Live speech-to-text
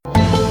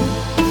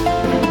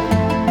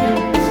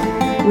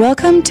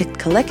Welcome to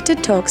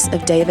Collected Talks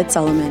of David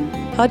Solomon,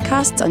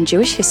 podcasts on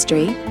Jewish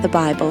history, the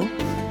Bible,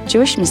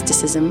 Jewish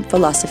mysticism,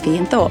 philosophy,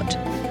 and thought.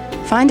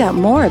 Find out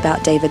more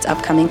about David's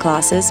upcoming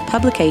classes,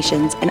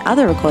 publications, and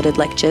other recorded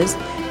lectures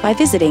by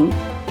visiting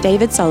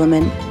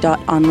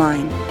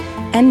davidsolomon.online.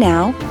 And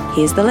now,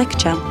 here's the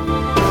lecture.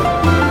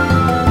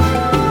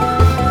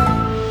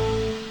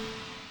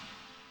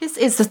 This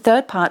is the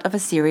third part of a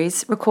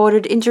series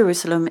recorded in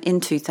Jerusalem in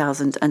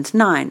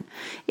 2009.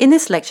 In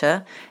this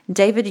lecture,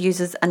 David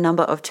uses a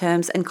number of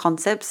terms and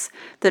concepts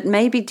that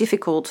may be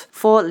difficult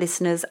for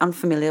listeners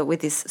unfamiliar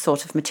with this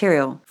sort of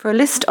material. For a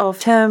list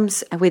of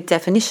terms with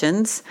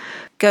definitions,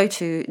 go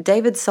to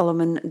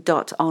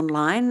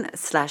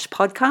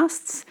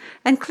davidsolomon.online/podcasts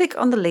and click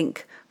on the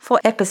link for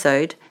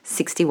episode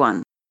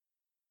 61.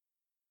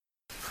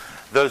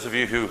 Those of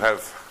you who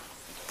have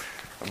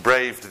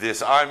braved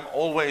this, I'm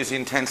always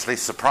intensely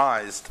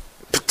surprised,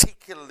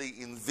 particularly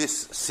in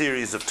this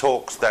series of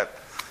talks, that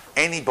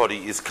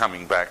anybody is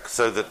coming back,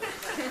 so that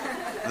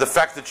the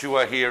fact that you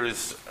are here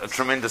is a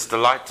tremendous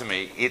delight to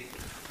me.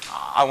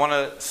 I want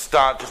to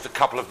start just a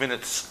couple of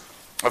minutes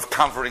of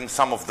covering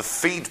some of the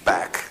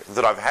feedback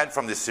that I've had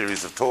from this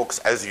series of talks.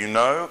 As you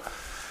know,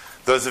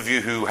 those of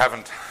you who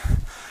haven't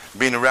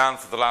been around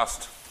for the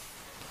last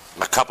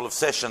couple of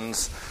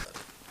sessions,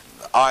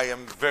 I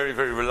am very,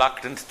 very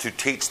reluctant to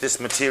teach this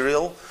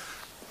material,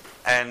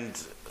 and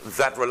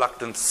that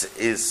reluctance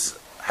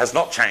has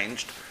not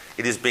changed.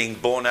 It is being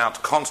borne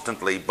out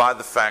constantly by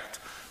the fact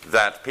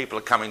that people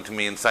are coming to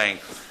me and saying,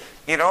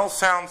 "It all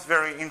sounds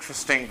very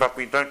interesting, but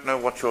we don't know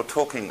what you're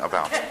talking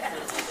about."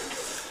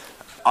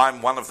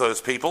 I'm one of those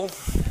people.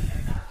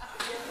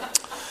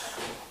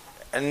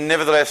 And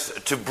nevertheless,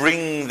 to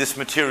bring this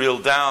material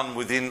down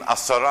within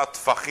asarat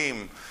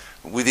fachim,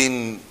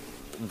 within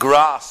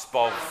grasp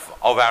of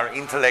our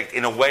intellect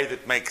in a way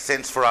that makes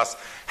sense for us,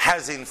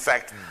 has in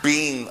fact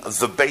been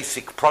the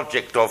basic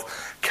project of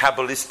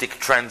Kabbalistic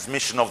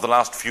transmission of the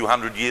last few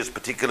hundred years,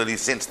 particularly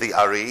since the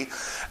Ari.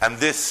 And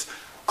this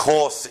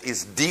course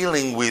is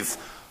dealing with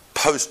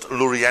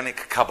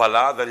post-Lurianic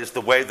Kabbalah, that is the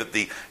way that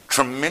the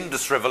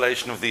tremendous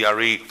revelation of the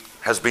Ari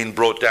has been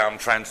brought down,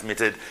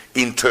 transmitted,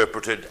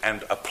 interpreted,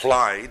 and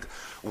applied.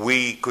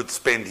 We could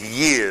spend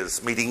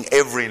years meeting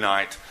every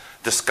night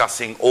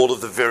discussing all of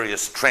the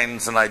various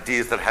trends and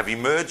ideas that have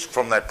emerged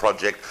from that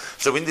project.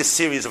 So in this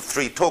series of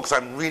 3 talks,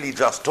 I'm really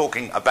just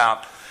talking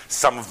about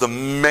some of the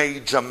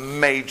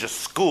major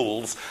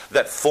schools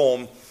that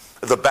form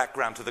the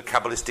background to the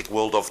Kabbalistic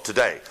world of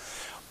today.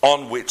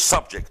 On which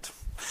subject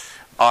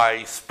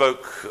I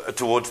spoke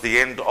towards the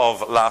end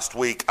of last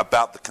week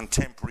about the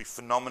contemporary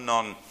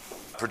phenomenon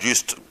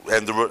produced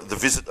and the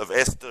visit of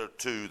Esther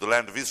to the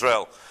land of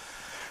Israel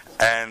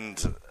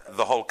and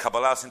the whole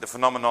Kabbalah Center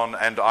phenomenon,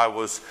 and I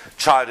was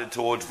chided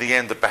towards the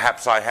end that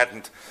perhaps I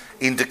hadn't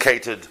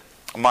indicated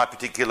my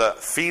particular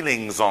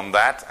feelings on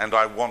that, and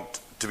I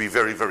want to be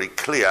very, very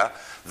clear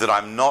that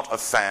I'm not a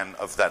fan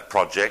of that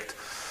project.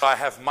 I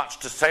have much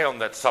to say on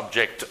that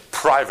subject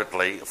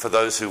privately. For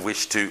those who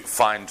wish to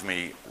find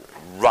me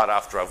right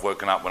after I've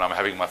woken up when I'm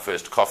having my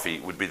first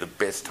coffee, would be the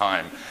best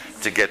time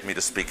to get me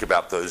to speak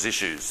about those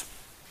issues.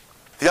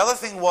 The other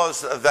thing was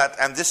that,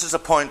 and this is a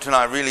point, and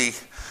I really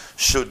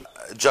should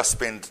just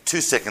spend 2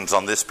 seconds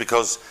on this,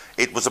 because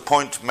it was a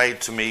point made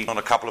to me on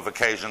a couple of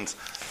occasions,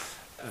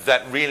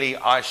 that really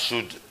I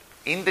should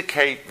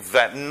indicate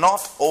that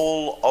not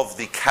all of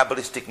the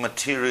Kabbalistic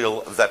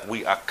material that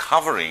we are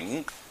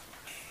covering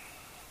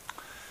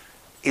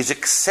is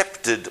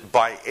accepted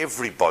by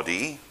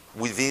everybody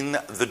within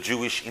the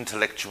Jewish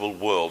intellectual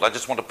world. I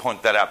just want to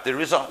point that out. There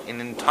is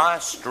an entire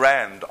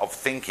strand of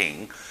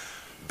thinking,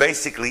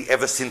 basically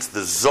ever since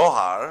the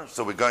Zohar,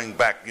 so we're going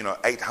back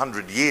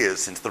 800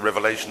 years since the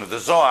revelation of the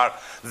Zohar,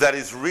 that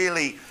is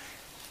really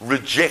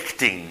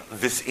rejecting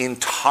this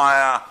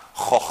entire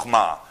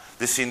Chokhmah,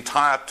 this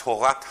entire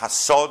Torat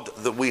Hasod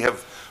that we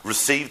have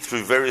received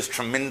through various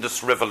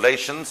tremendous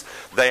revelations.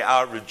 They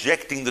are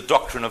rejecting the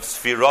doctrine of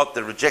Sfirot,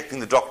 they're rejecting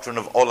the doctrine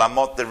of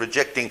Olamot, they're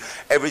rejecting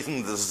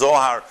everything the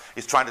Zohar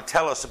is trying to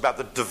tell us about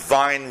the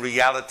divine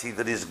reality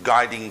that is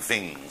guiding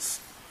things.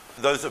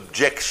 Those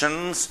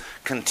objections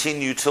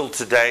continue till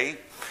today,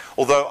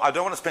 although I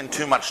don't want to spend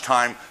too much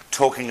time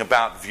talking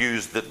about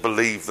views that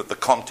believe that the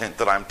content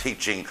that I'm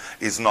teaching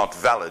is not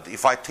valid.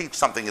 If I teach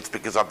something, it's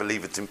because I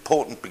believe it's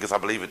important, because I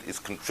believe it is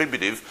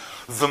contributive.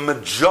 The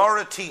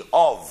majority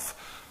of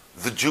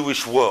the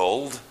Jewish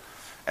world,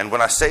 and when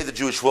I say the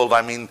Jewish world,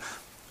 I mean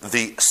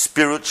the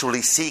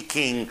spiritually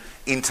seeking,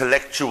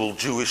 intellectual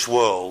Jewish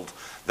world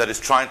that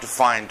is trying to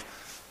find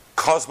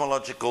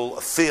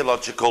cosmological,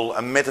 theological,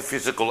 and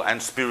metaphysical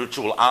and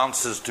spiritual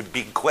answers to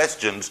big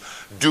questions,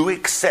 do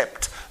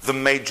accept the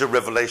major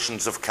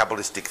revelations of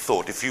Kabbalistic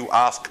thought. If you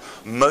ask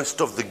most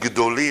of the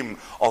Gedolim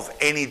of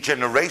any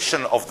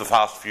generation of the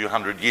past few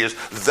hundred years,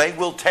 they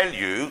will tell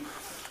you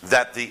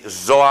that the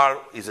Zohar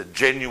is a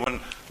genuine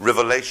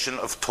revelation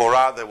of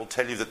Torah. They will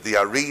tell you that the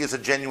Ari is a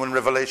genuine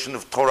revelation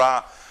of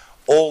Torah.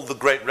 All the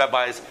great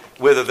rabbis,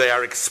 whether they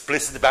are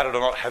explicit about it or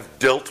not, have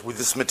dealt with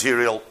this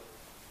material.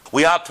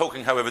 We are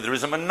talking, however, there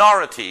is a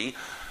minority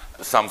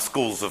some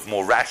schools of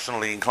more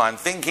rationally inclined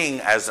thinking,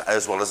 as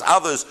well as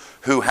others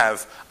who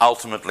have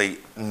ultimately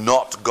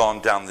not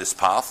gone down this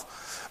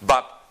path.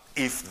 But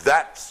if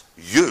that's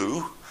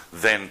you,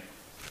 then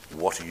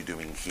what are you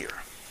doing here?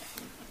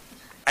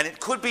 And it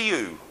could be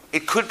you.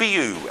 It could be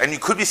you. And you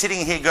could be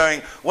sitting here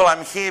going, well,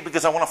 I'm here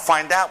because I want to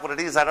find out what it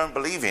is I don't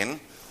believe in.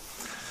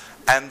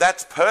 And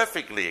that's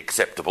perfectly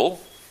acceptable.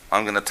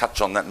 I'm going to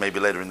touch on that maybe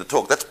later in the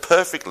talk. That's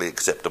perfectly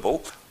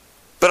acceptable.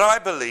 But I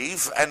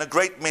believe, and a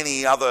great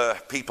many other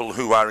people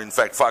who are in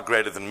fact far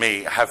greater than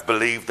me have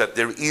believed, that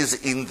there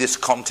is in this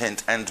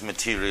content and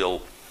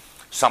material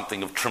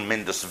something of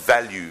tremendous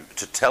value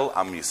to tell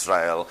Am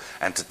Yisrael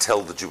and to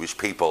tell the Jewish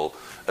people,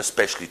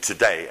 especially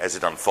today as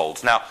it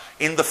unfolds. Now,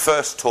 in the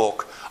first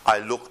talk, I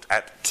looked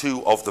at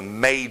two of the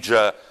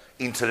major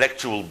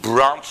intellectual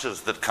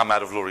branches that come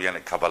out of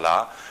Lurianic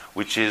Kabbalah,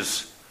 which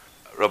is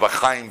Rabbi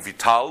Chaim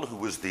Vital, who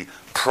was the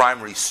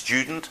primary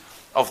student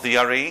of the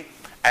Ari,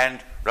 and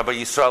Rabbi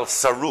Yisrael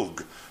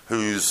Sarug,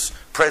 whose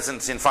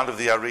presence in front of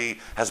the Ari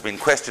has been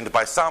questioned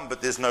by some,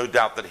 but there's no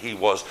doubt that he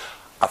was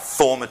a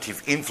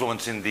formative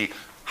influence in the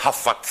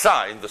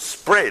hafatza, in the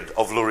spread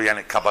of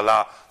Lurianic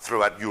Kabbalah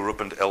throughout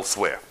Europe and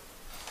elsewhere.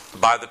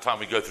 By the time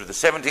we go through the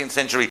 17th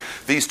century,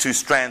 these two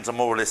strands are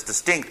more or less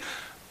distinct.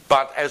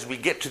 But as we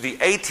get to the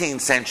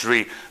 18th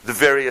century, the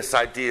various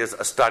ideas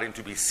are starting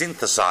to be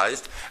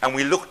synthesized. And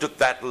we looked at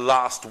that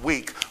last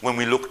week when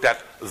we looked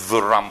at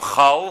the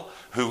Ramchal,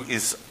 who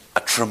is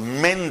a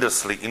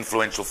tremendously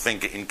influential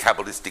thinker in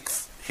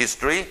Kabbalistic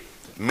history.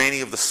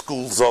 Many of the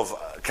schools of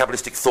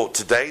Kabbalistic thought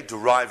today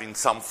derive in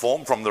some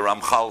form from the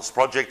Ramchal's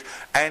project.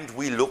 And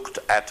we looked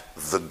at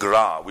the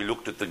Gra. We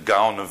looked at the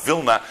Gaon of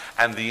Vilna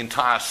and the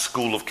entire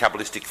school of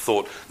Kabbalistic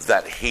thought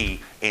that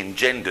he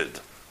engendered.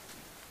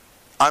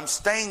 I'm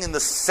staying in the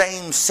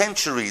same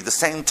century, the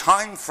same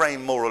time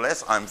frame more or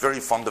less. I'm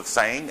very fond of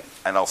saying,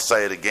 and I'll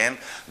say it again,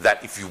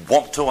 that if you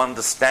want to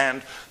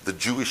understand the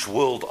Jewish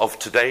world of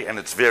today and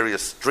its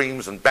various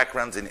streams and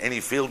backgrounds in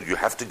any field, you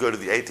have to go to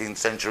the 18th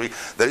century.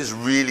 That is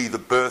really the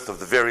birth of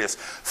the various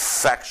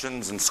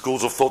factions and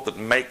schools of thought that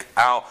make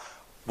our,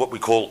 what we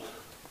call,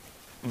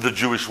 the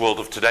Jewish world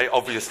of today.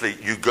 Obviously,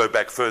 you go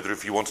back further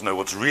if you want to know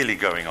what's really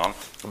going on.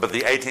 But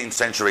the 18th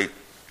century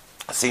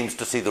seems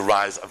to see the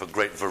rise of a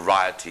great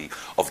variety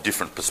of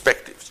different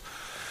perspectives.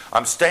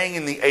 I'm staying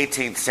in the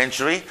 18th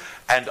century,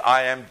 and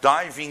I am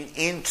diving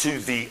into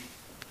the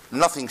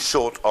nothing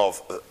short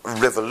of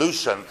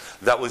revolution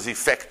that was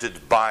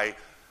effected by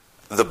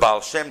the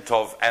Baal Shem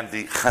Tov and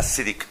the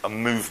Hasidic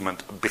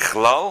movement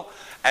Bichlal,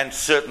 and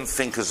certain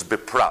thinkers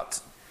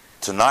Beprat.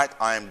 Tonight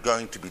I am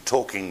going to be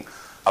talking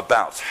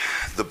about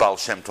the Baal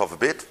Shem Tov a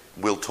bit.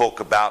 We'll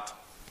talk about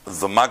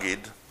the Maggid,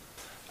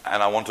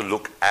 and I want to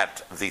look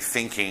at the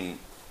thinking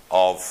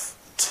of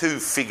two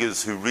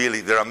figures who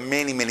really, there are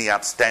many, many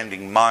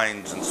outstanding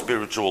minds and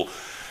spiritual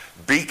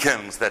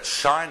beacons that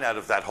shine out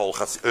of that whole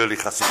early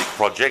Hasidic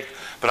project,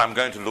 but I'm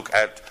going to look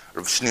at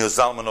Rav Shneur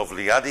Zalman of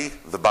Liadi,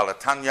 the Baal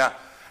HaTanya,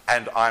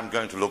 and I'm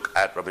going to look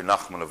at Rabbi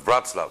Nachman of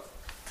Bratslav.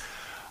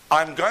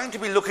 I'm going to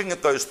be looking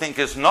at those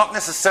thinkers not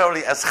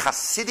necessarily as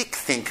Hasidic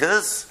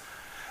thinkers,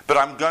 but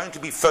I'm going to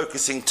be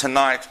focusing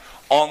tonight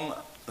on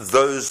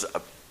those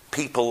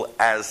people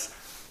as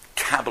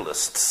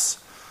Kabbalists.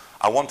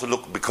 I want to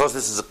look, because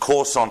this is a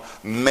course on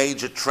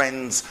major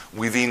trends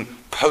within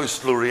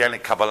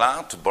post-Lurianic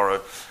Kabbalah, to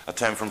borrow a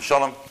term from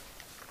Sholem,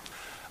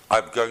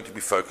 I'm going to be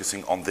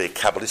focusing on their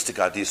Kabbalistic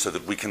ideas so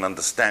that we can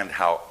understand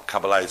how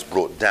Kabbalah is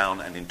brought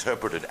down and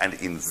interpreted. And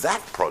in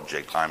that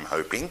project, I'm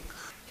hoping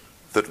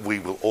that we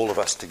will, all of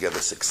us together,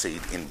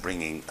 succeed in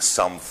bringing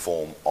some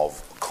form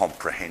of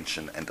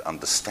comprehension and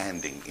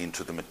understanding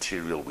into the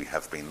material we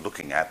have been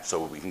looking at,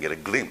 so we can get a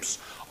glimpse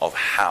of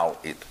how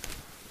it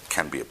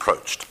can be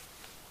approached.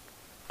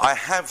 I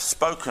have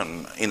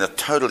spoken in a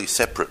totally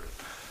separate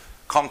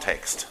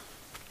context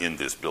in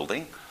this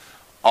building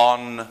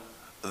on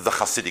the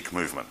Hasidic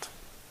movement.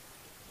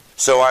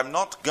 So I'm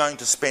not going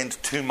to spend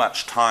too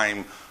much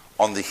time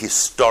on the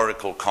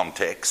historical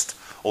context,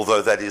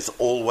 although that is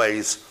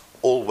always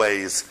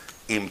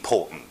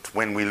important.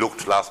 When we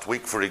looked last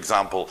week, for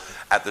example,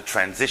 at the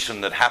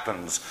transition that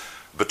happens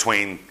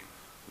between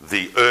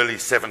the early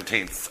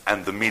 17th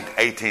and the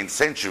mid-18th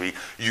century,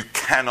 you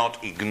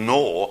cannot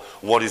ignore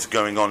what is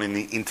going on in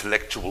the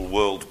intellectual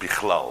world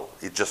bichlal.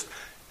 It just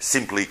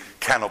simply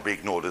cannot be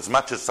ignored. As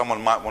much as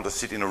someone might want to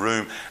sit in a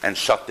room and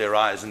shut their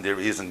eyes and their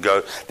ears and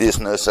go, there's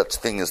no such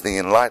thing as the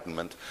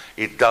Enlightenment,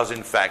 it does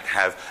in fact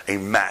have a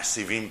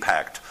massive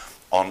impact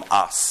on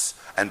us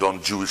and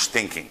on Jewish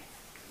thinking.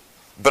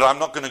 But I'm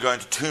not going to go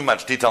into too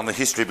much detail on the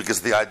history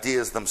because the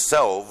ideas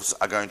themselves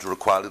are going to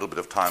require a little bit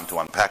of time to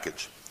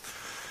unpackage.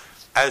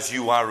 As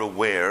you are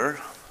aware,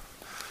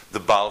 the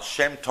Baal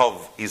Shem Tov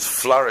is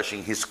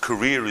flourishing. His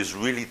career is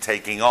really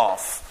taking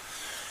off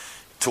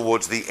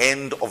towards the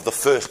end of the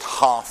first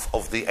half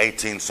of the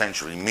 18th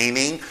century,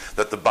 meaning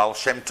that the Baal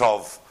Shem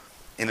Tov,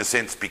 in a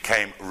sense,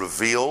 became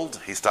revealed.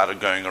 He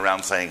started going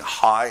around saying,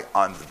 "Hi,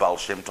 I'm the Baal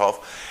Shem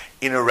Tov."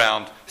 in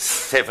around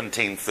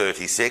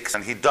 1736,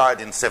 and he died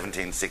in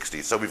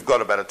 1760. So we've got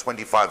about a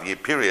 25-year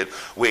period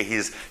where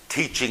his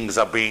teachings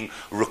are being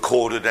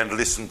recorded and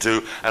listened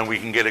to, and we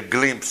can get a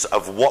glimpse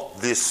of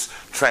what this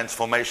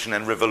transformation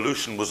and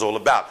revolution was all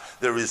about.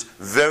 There is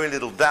very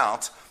little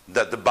doubt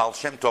that the Baal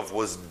Shem Tov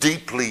was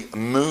deeply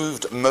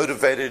moved,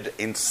 motivated,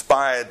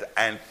 inspired,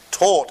 and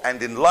taught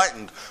and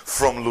enlightened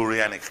from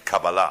Lurianic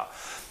Kabbalah.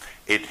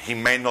 He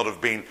may not have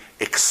been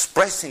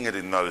expressing it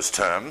in those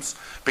terms,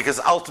 because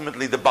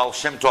ultimately the Baal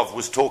Shem Tov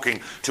was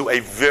talking to a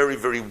very,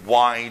 very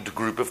wide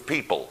group of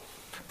people.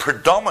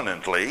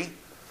 Predominantly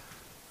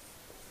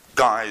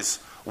guys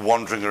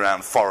wandering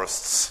around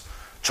forests,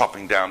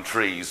 chopping down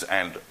trees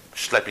and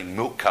schlepping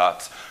milk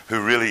carts,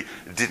 who really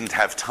didn't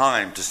have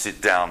time to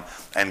sit down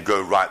and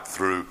go right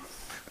through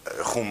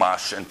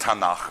Chumash and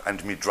Tanakh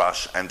and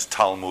Midrash and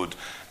Talmud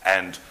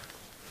and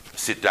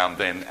sit down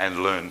then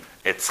and learn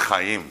Etz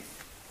Chaim.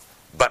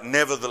 But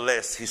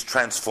nevertheless, his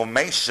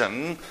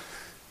transformation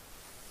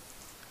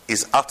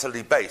is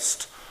utterly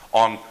based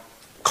on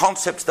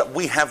concepts that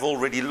we have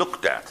already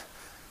looked at,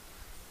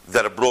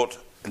 that are brought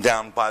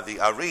down by the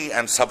Ari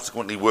and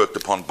subsequently worked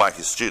upon by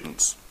his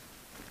students.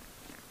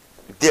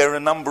 There are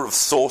a number of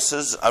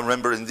sources. I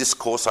remember in this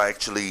course, I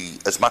actually,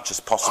 as much as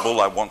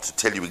possible, I want to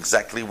tell you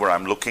exactly where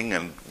I'm looking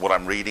and what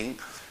I'm reading.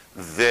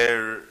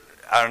 There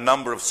are a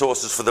number of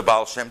sources for the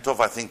Baal Shem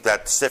Tov. I think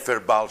that Sefer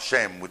Baal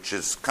Shem, which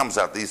comes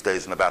out these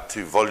days in about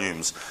 2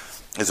 volumes,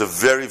 is a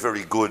very,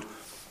 very good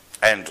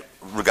and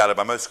regarded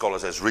by most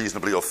scholars as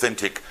reasonably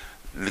authentic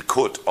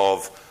likut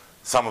of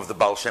some of the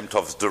Baal Shem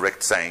Tov's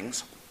direct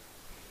sayings.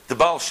 The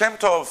Baal Shem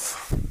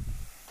Tov,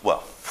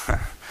 well,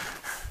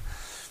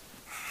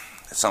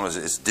 sometimes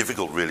it's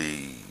difficult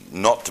really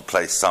not to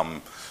place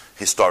some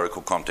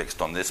historical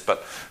context on this,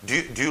 but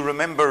do you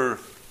remember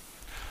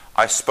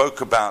I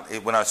spoke about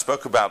it when I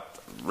spoke about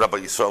Rabbi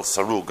Yisrael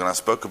Sarug, and I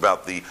spoke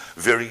about the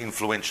very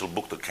influential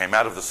book that came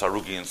out of the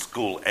Sarugian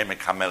school, Emek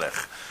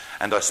HaMelech,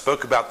 and I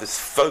spoke about this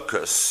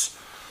focus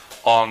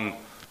on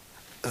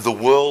the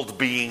world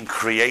being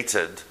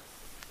created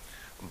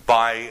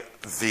by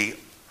the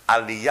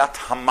Aliyat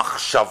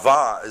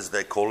HaMachshava, as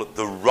they call it,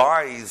 the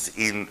rise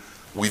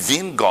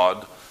within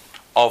God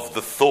of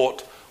the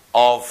thought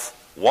of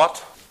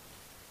what?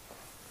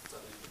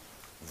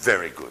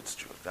 Very good,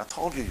 Stuart. I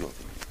told you you're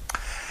the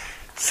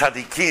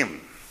tzaddikim.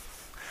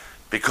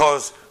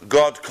 Because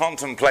God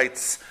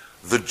contemplates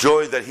the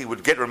joy that he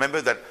would get.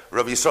 Remember that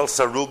Rabbi Yisrael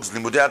Sarug's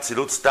Limudei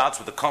Atzilut starts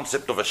with the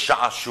concept of a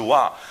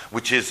sha'ashua,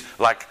 which is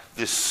like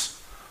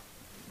this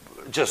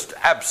just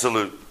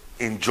absolute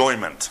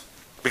enjoyment.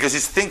 Because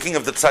he's thinking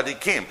of the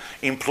tzaddikim,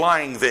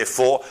 implying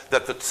therefore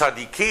that the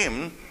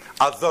tzaddikim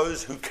are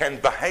those who can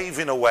behave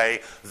in a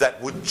way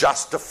that would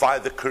justify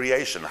the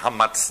creation.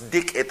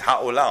 Hamatzdik et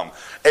ha'olam.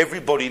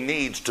 Everybody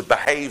needs to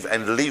behave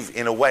and live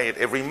in a way at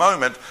every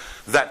moment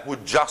that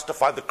would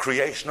justify the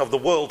creation of the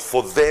world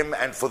for them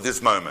and for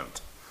this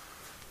moment.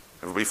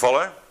 Everybody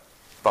follow?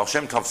 Baal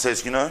Shem Tov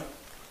says,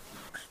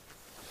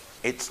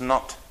 it's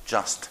not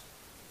just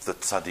the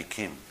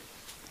tzaddikim.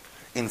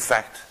 In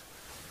fact,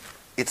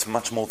 it's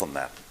much more than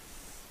that.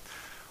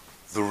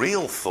 The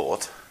real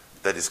thought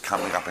that is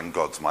coming up in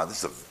God's mind,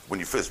 when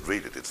you first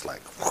read it, it's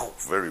like, whoa,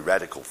 very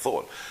radical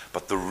thought.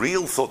 But the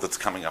real thought that's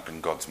coming up in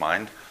God's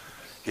mind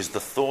is the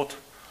thought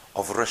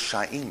of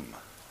Rashaim,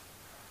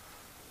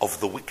 of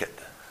the wicked.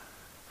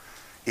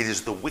 It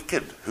is the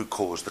wicked who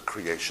cause the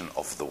creation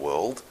of the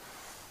world,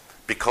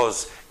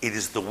 because it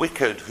is the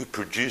wicked who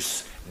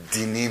produce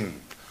dinim,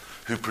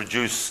 who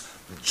produce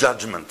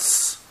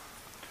judgments,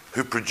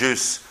 who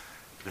produce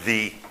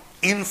the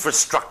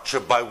infrastructure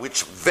by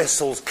which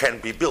vessels can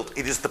be built.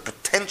 It is the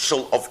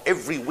potential of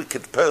every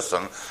wicked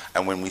person.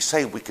 And when we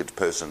say wicked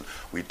person,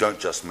 we don't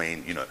just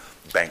mean,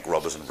 bank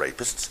robbers and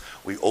rapists.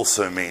 We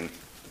also mean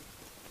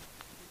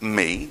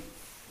me,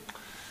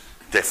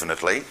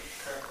 definitely.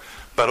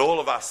 But all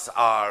of us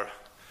are,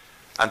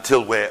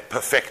 until we're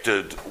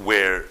perfected,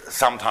 we're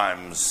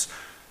sometimes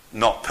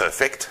not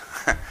perfect.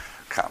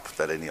 Can't put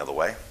that any other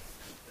way.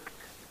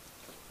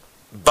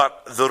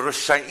 But the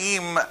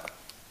Rashaim,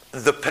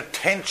 the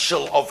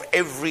potential of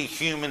every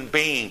human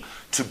being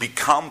to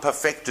become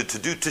perfected, to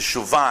do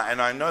teshuvah,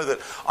 and I know that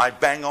I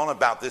bang on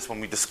about this when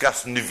we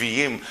discuss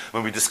Nevi'im,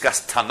 when we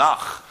discuss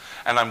Tanakh,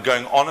 and I'm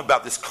going on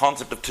about this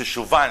concept of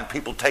teshuvah, and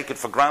people take it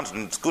for granted,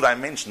 and it's good I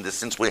mentioned this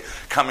since we're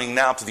coming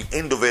now to the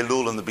end of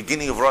Elul and the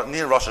beginning of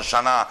near Rosh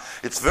Hashanah.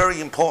 It's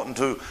very important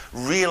to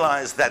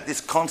realize that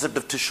this concept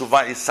of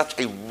teshuvah is such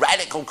a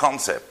radical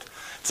concept.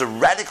 It's a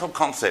radical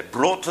concept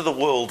brought to the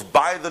world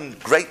by the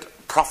great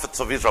prophets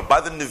of Israel, by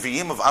the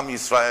Nevi'im of Am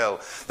Yisrael,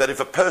 that if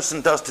a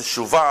person does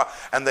teshuvah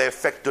and they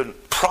effect a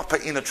proper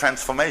inner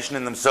transformation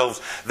in themselves,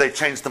 they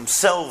change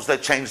themselves, they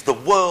change the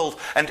world,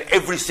 and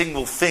every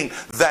single thing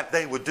that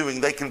they were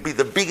doing, they can be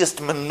the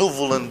biggest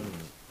manuvel and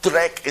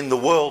drek in the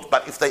world,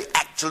 but if they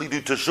actually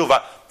do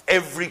teshuvah,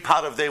 every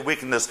part of their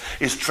wickedness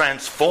is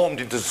transformed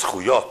into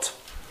zchuyot.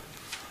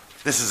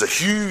 This is a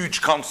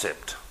huge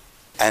concept,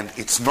 and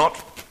it's not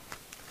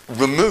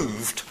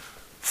removed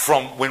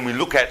from when we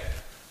look at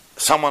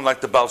someone like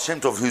the Baal Shem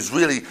Tov, who's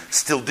really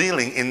still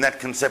dealing in that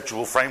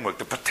conceptual framework.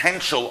 The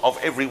potential of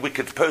every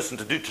wicked person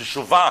to do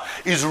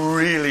teshuvah is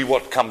really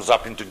what comes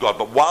up into God.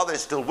 But while they're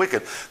still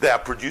wicked, they are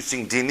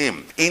producing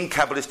dinim. In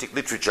Kabbalistic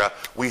literature,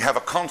 we have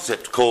a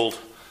concept called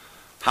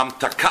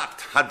hamtakat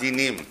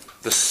hadinim,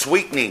 the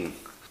sweetening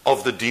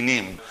of the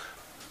dinim.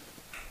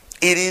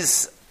 It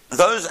is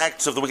those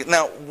acts of the wicked.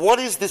 Now, what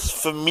is this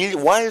familiar?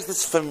 Why is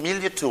this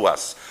familiar to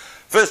us?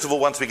 First of all,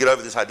 once we get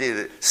over this idea,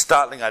 the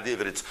startling idea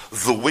that it's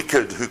the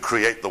wicked who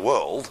create the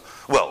world,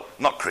 well,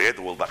 not create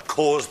the world, but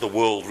cause the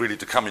world really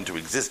to come into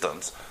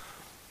existence,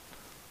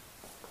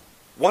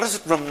 what does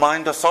it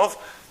remind us of?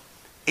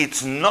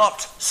 It's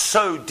not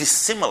so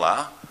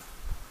dissimilar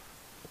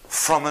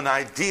from an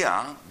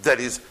idea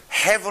that is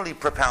heavily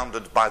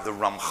propounded by the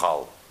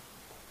Ramchal,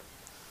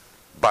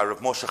 by Rav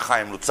Moshe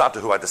Chaim Luzzatto,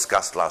 who I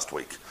discussed last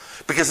week.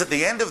 Because at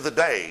the end of the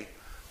day,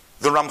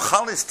 the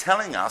Ramchal is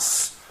telling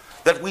us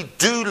that we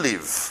do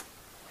live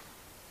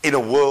in a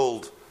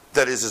world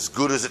that is as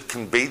good as it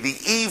can be. The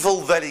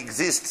evil that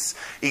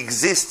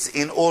exists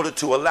in order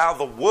to allow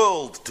the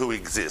world to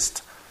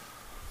exist.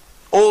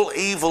 All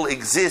evil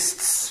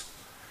exists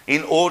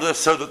in order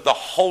so that the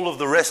whole of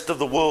the rest of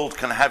the world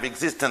can have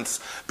existence,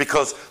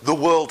 because the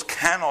world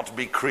cannot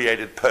be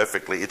created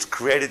perfectly. It's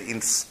created in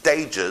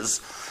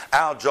stages.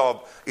 Our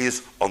job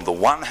is, on the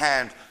one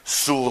hand,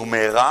 sur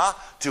mera,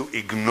 to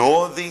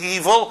ignore the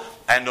evil,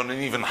 and on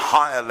an even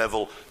higher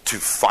level, to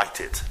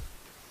fight it.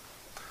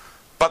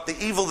 But the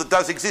evil that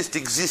does exist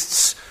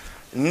exists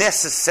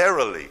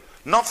necessarily,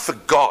 not for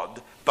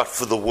God, but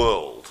for the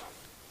world.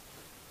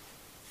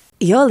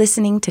 You're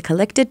listening to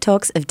Collected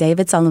Talks of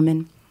David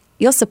Solomon.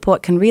 Your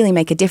support can really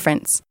make a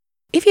difference.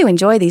 If you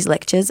enjoy these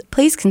lectures,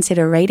 please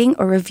consider rating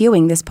or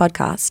reviewing this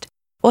podcast,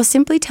 or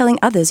simply telling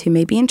others who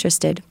may be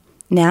interested.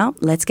 Now,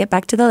 let's get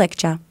back to the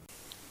lecture.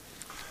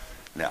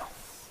 Now,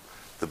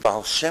 the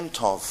Baal Shem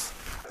Tov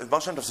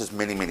says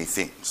many, many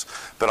things,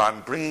 but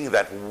I'm bringing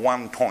that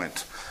one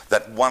point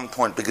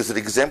because it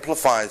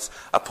exemplifies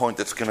a point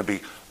that's going to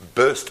be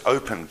burst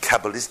open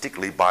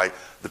Kabbalistically by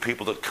the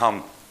people that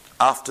come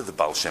after the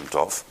Baal Shem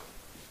Tov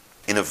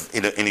in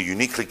a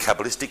uniquely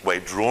Kabbalistic way,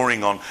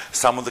 drawing on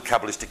some of the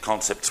Kabbalistic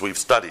concepts we've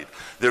studied.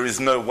 There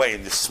is no way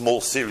in this small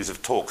series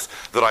of talks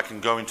that I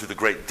can go into the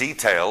great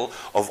detail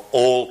of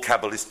all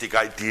Kabbalistic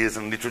ideas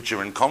and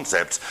literature and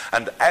concepts.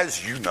 And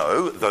as you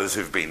know, those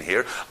who've been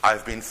here,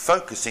 I've been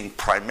focusing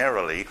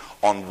primarily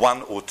on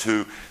one or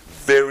two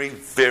very,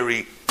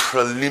 very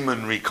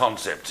preliminary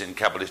concepts in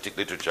Kabbalistic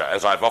literature.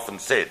 As I've often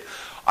said,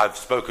 I've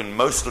spoken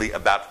mostly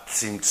about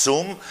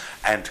Tzimtzum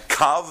and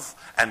Kav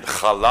and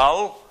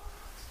Halal,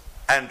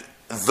 and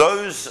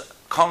those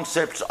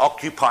concepts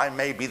occupy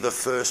maybe the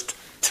first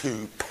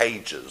 2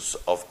 pages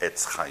of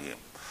Etz Chaim.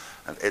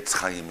 And Etz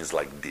Chaim is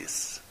like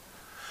this.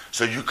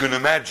 So you can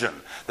imagine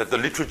that the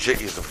literature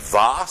is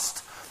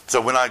vast. So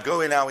when I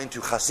go now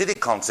into Hasidic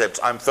concepts,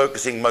 I'm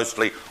focusing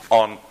mostly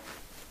on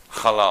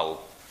Halal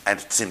and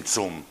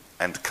Tzimtzum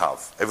and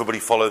Kav. Everybody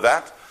follow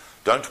that?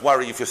 Don't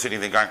worry if you're sitting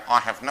there going, I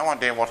have no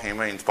idea what he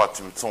means by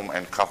Tzimtzum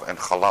and Kav and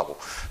Halal,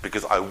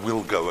 because I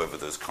will go over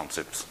those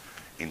concepts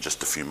in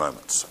just a few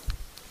moments.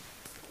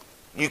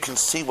 You can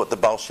see what the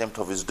Baal Shem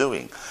Tov is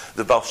doing.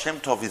 The Baal Shem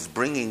Tov is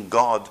bringing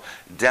God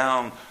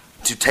down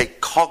to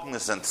take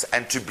cognizance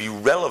and to be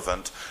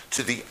relevant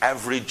to the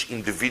average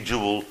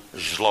individual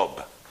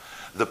zlob.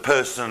 The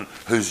person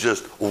who's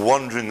just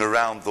wandering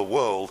around the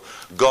world.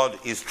 God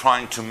is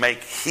trying to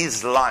make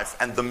his life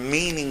and the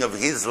meaning of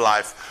his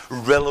life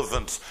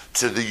relevant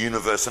to the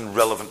universe and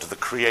relevant to the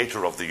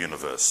creator of the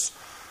universe.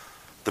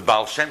 The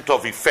Baal Shem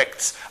Tov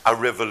effects a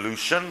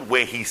revolution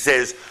where he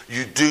says,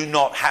 you do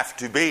not have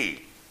to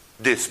be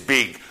this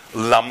big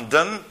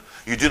lamdan.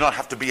 You do not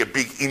have to be a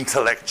big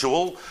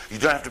intellectual. You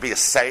don't have to be a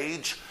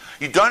sage.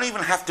 You don't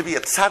even have to be a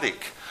tzaddik.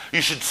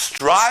 You should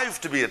strive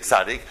to be a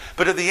tzaddik,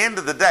 but at the end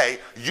of the day,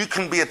 you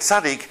can be a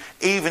tzaddik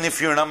even if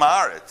you're an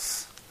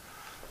Amaretz.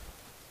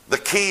 The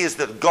key is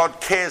that God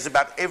cares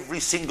about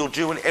every single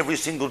Jew, and every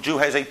single Jew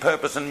has a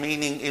purpose and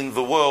meaning in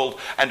the world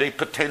and a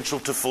potential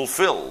to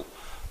fulfill.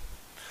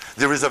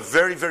 There is a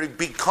very, very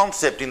big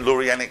concept in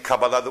Lurianic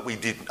Kabbalah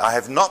that I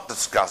have not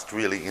discussed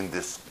really in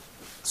this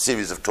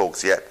series of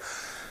talks yet,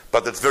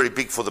 but that's very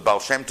big for the Baal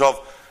Shem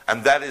Tov,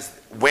 and that is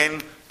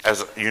when,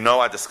 as you know,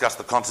 I discussed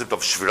the concept of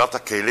Shvirat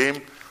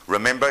HaKelim.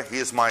 Remember,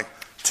 here's my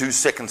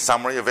 2-second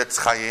summary of Etz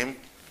Chaim.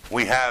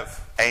 We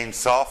have Ein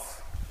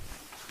Sof,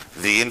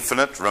 the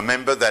infinite.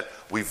 Remember that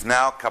we've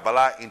now,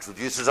 Kabbalah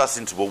introduces us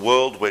into a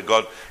world where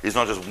God is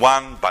not just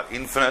one, but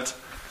infinite.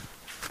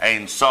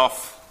 Ein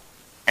Sof.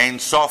 Ein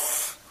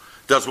Sof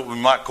does what we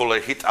might call a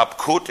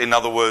hit-up-kut, in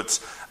other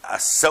words, a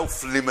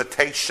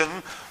self-limitation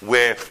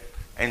where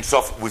Ein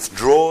Sof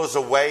withdraws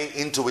away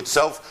into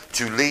itself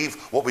to leave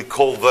what we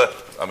call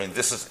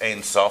this is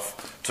Ein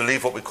Sof, to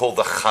leave what we call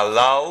the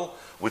Halal,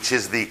 which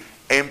is the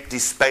empty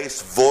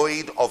space,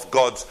 void of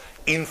God's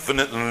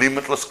infinite and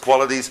limitless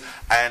qualities,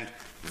 and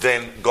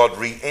then God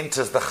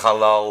re-enters the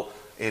Halal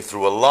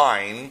through a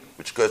line,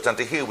 which goes down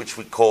to here, which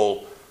we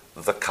call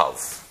the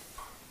Kav.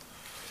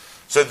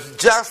 So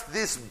just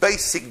this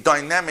basic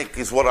dynamic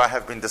is what I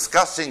have been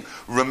discussing.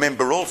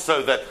 Remember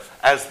also that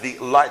as the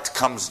light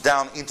comes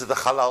down into the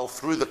halal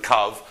through the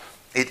kav,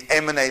 it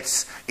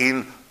emanates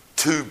in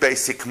two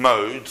basic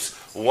modes.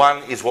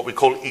 One is what we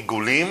call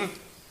igulim,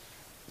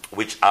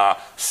 which are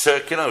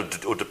circular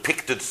or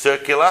depicted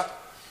circular,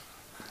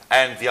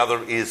 and the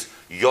other is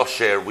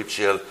yosher, which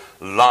are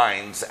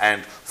lines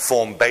and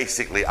form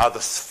basically other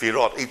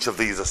sfirot. Each of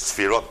these are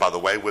sfirot, by the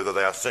way, whether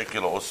they are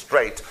circular or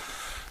straight,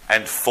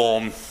 and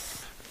form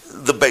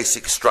the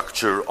basic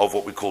structure of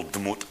what we call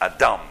Dmut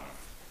Adam,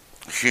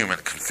 human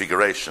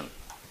configuration.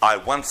 I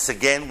once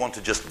again want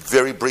to just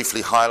very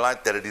briefly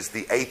highlight that it is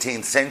the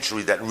 18th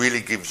century that really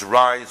gives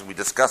rise, and we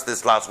discussed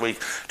this last week,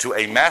 to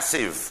a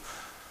massive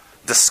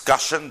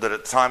discussion that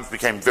at times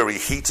became very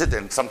heated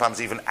and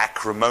sometimes even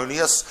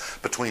acrimonious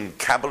between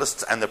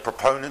Kabbalists and the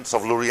proponents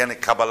of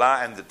Lurianic Kabbalah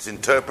and its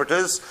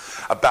interpreters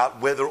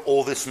about whether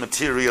all this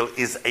material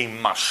is a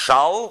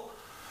mashal,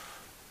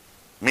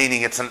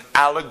 meaning it's an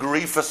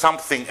allegory for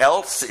something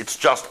else. It's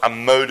just a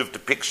mode of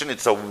depiction.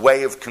 It's a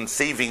way of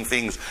conceiving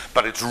things,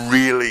 but it's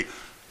really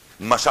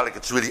mashalic,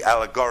 it's really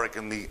allegoric,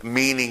 and the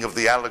meaning of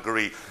the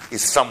allegory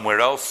is somewhere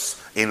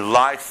else in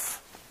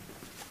life.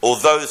 Or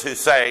those who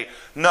say,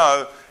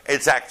 no,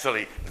 it's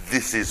actually,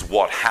 this is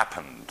what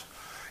happened.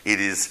 It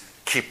is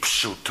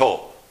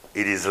kipshuto.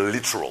 It is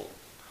literal.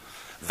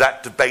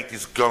 That debate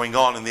is going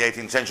on in the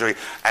 18th century,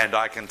 and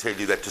I can tell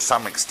you that to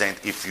some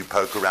extent, if you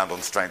poke around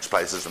on strange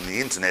places on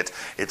the internet,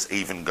 it's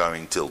even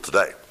going till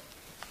today.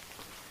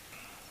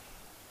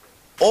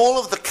 All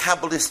of the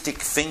Kabbalistic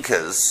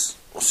thinkers,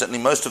 or certainly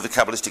most of the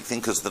Kabbalistic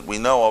thinkers that we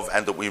know of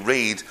and that we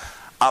read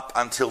up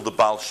until the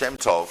Baal Shem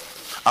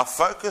Tov, are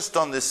focused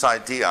on this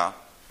idea.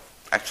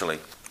 Actually,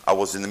 I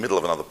was in the middle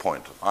of another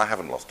point. I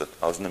haven't lost it.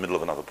 I was in the middle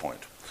of another point,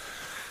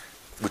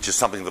 which is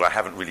something that I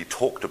haven't really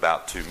talked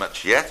about too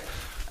much yet.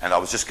 And I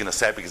was just going to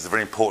say it because it's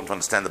very important to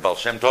understand the Baal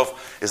Shem Tov,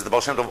 is that the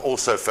Baal Shem Tov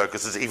also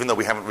focuses, even though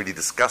we haven't really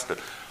discussed it,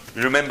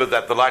 you remember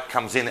that the light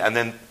comes in and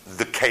then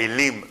the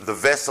kelim, the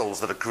vessels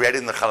that are created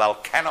in the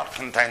halal, cannot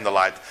contain the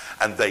light,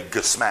 and they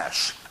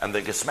gesmash. And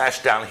they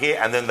gesmash down here,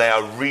 and then they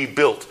are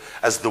rebuilt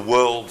as the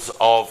worlds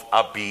of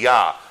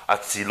Abiyah,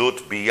 Atzilut,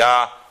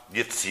 Biyah,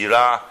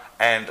 Yetzirah,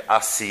 and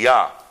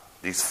Asiyah.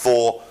 These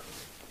four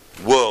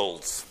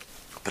worlds,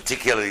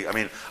 particularly,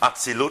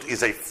 Atzilut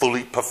is a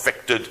fully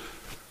perfected,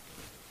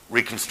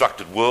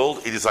 reconstructed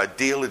world. It is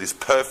ideal, it is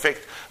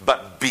perfect,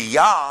 but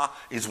Biyah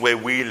is where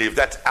we live.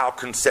 That's our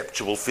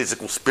conceptual,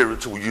 physical,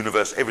 spiritual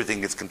universe.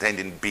 Everything is contained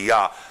in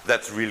Biyah.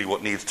 That's really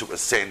what needs to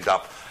ascend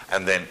up,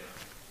 and then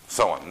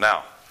so on.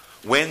 Now,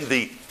 when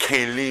the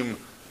kelim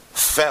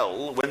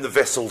fell, when the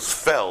vessels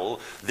fell,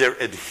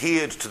 there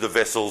adhered to the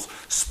vessels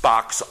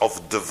sparks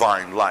of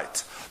divine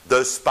light.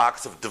 Those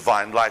sparks of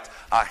divine light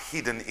are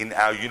hidden in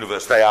our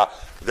universe.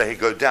 They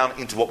go down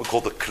into what we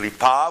call the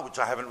klipa, which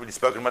I haven't really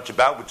spoken much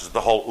about, which is the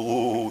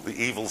whole, the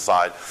evil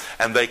side.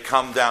 And they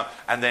come down,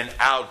 and then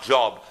our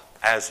job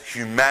as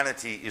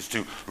humanity is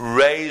to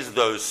raise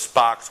those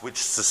sparks which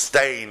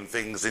sustain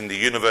things in the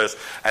universe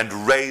and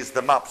raise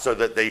them up so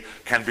that they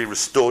can be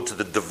restored to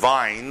the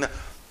divine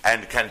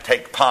and can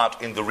take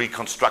part in the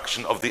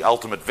reconstruction of the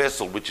ultimate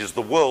vessel, which is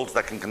the world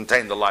that can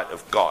contain the light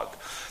of God.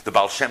 The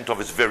Baal Shem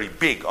Tov is very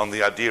big on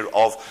the idea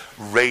of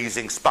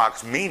raising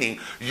sparks, meaning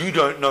you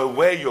don't know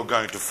where you're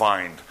going to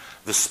find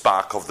the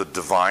spark of the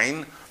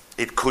divine.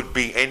 It could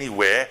be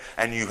anywhere,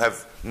 and you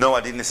have no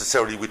idea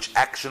necessarily which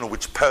action or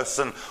which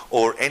person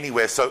or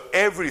anywhere. So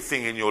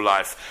everything in your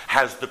life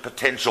has the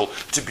potential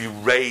to be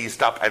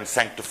raised up and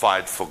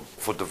sanctified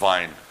for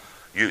divine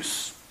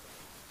use.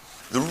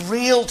 The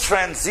real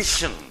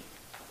transition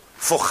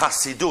for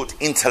Chassidut,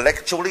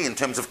 intellectually, in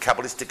terms of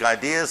Kabbalistic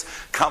ideas,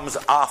 comes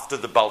after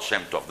the Baal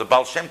Shem Tov. The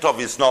Baal Shem Tov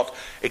is not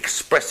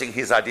expressing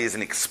his ideas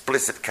in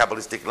explicit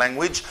Kabbalistic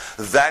language.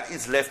 That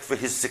is left for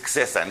his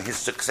successor, and his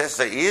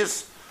successor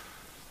is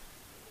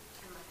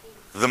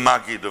the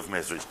Maggid of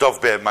Mezrich,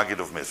 Dov Ber Maggid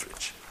of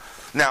Mezrich.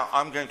 Now,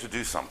 I'm going to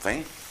do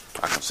something.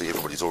 I can see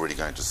everybody's already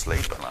going to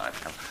sleep, and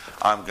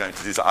I'm going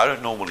to do something. I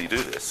don't normally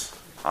do this.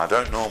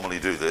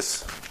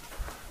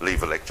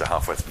 Leave a lecture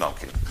halfway through. No, I'm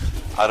kidding.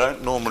 I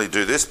don't normally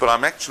do this, but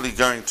I'm actually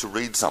going to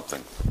read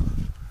something.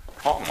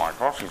 Oh my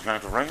gosh, he's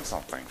going to read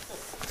something.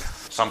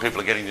 Some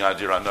people are getting the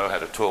idea I know how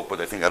to talk, but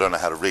they think I don't know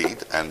how to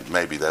read, and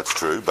maybe that's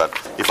true, but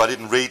if I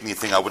didn't read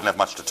anything, I wouldn't have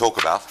much to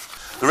talk about.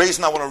 The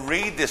reason I want to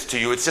read this to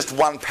you, it's just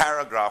one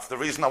paragraph. The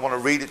reason I want to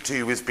read it to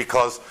you is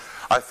because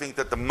I think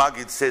that the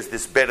Maggid says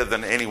this better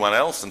than anyone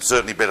else, and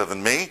certainly better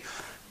than me.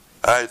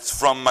 It's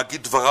from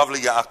Maggid Dvarav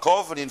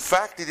LeYaakov, and in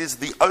fact it is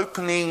the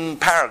opening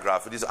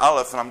paragraph. It is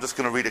Aleph, and I'm just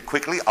going to read it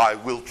quickly. I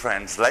will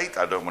translate.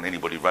 I don't want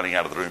anybody running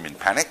out of the room in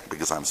panic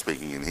because I'm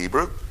speaking in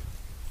Hebrew.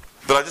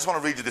 But I just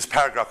want to read you this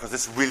paragraph because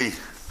this really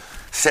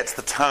sets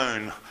the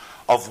tone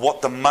of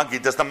what the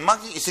Maggid does. The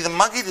Maggid, you see,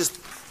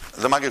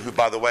 the Maggid who,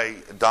 by the way,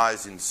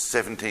 dies in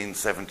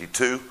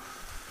 1772.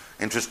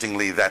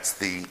 Interestingly, that's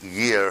the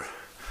year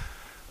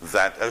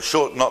that,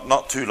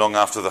 not too long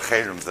after the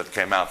Cherems that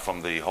came out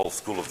from the whole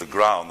school of the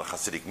Gra and the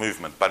Hasidic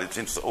movement, but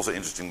it's also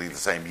interestingly the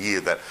same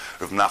year that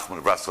Rav Nachman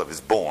of Bratslav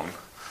is born.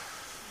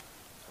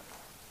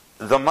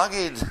 The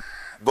Maggid,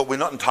 but we're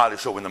not entirely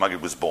sure when the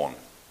Maggid was born.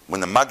 When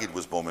the Maggid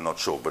was born, we're not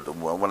sure, but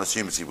one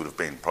assumes he would have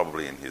been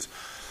probably in his...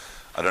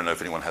 I don't know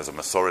if anyone has a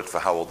Masoret for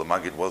how old the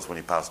Maggid was when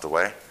he passed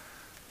away.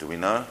 Do we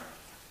know?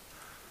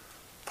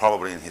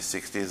 Probably in his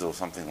 60s or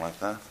something like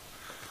that.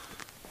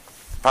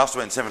 Passed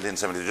away in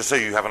 1770, just so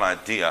you have an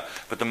idea.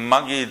 But the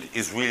Maggid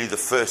is really the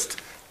first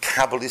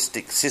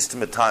Kabbalistic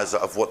systematizer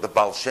of what the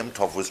Baal Shem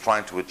Tov was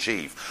trying to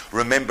achieve.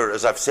 Remember,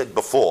 as I've said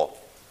before,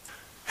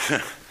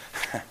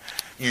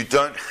 you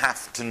don't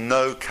have to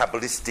know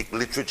Kabbalistic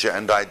literature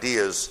and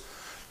ideas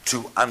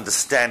to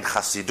understand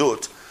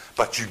Chassidut,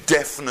 but you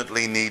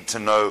definitely need to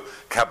know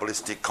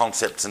Kabbalistic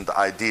concepts and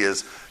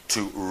ideas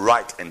to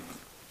write in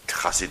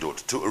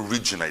Chassidut, to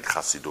originate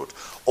Chassidut.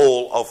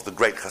 All of the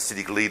great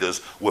Hasidic leaders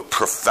were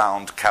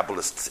profound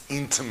Kabbalists,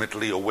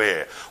 intimately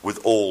aware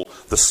with all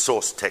the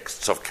source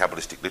texts of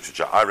Kabbalistic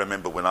literature. I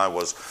remember when I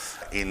was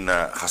in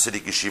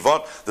Hasidic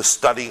yeshivot, the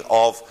study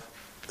of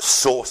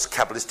source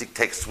Kabbalistic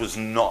texts was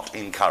not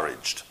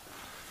encouraged.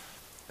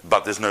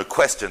 But there's no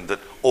question that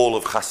all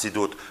of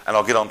Chassidut, and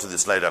I'll get onto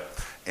this later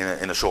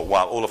in a short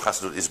while, all of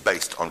Chassidut is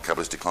based on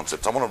Kabbalistic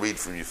concepts. I want to read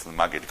from you from the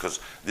Maggid because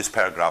this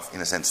paragraph,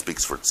 in a sense,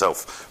 speaks for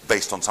itself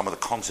based on some of the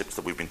concepts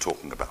that we've been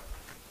talking about.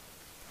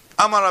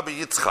 Amar Rabbi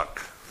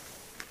Yitzchak.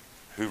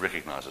 Who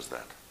recognizes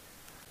that?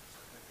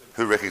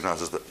 Who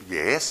recognizes that?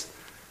 Yes?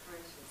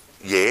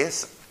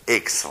 Yes?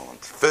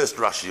 Excellent. First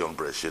Rashi on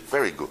Breshit.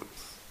 Very good.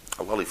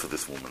 A lolly for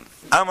this woman.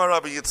 Amar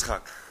Rabbi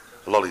Yitzchak.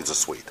 Lollies are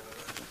sweet.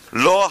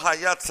 Lo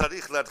haya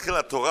tzarich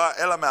latchil Torah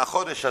ela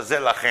me'achodesh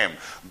hazeh lachem.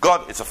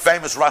 God, it's a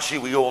famous Rashi,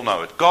 we all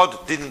know it.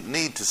 God didn't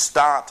need to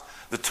start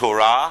the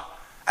Torah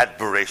at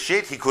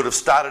Bereshit. He could have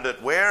started it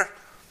where?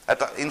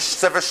 In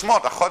Sefer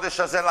Shmot,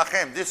 achodesh hazeh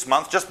lachem. This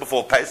month, just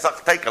before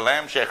Pesach, take a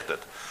lamb, shecht it.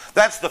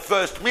 That's the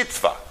first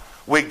mitzvah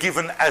we're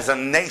given as a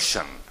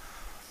nation.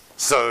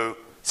 So,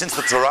 since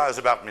the Torah is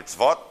about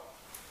mitzvot,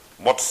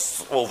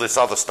 what's all this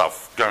other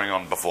stuff going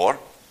on before?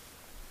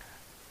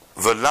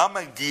 Why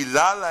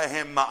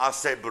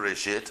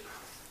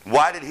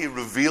did he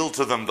reveal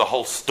to them the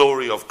whole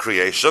story of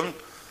creation?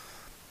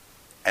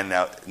 And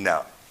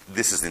now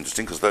this is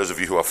interesting because those of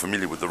you who are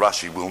familiar with the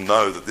Rashi will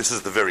know that this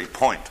is the very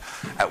point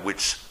at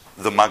which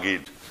the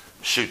Maggid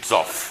shoots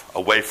off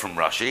away from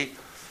Rashi,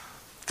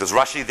 because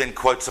Rashi then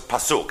quotes a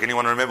pasuk.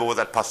 Anyone remember what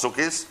that pasuk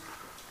is?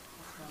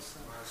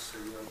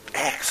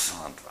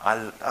 Excellent.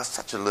 I'm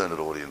such a learned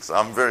audience.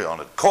 I'm very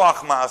honored. Koach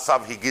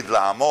ma'asav higid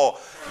la'amo.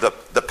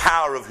 The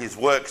power of his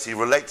works, he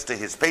relates to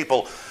his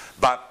people.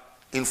 But,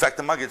 in fact,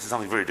 the Maggid says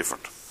something very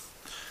different.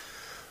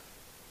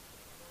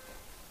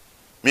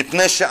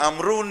 Mipnei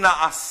she'amru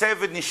na'aseh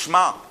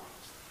v'nishma.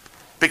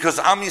 Because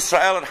Am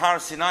Yisrael at Har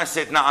Sinai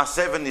said,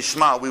 na'aseh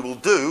v'nishma, we will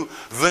do,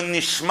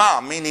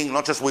 v'nishma, meaning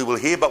not just we will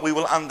hear, but we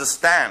will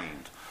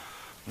understand.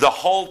 The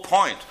whole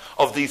point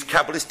of these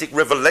Kabbalistic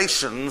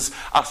revelations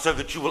are so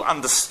that you will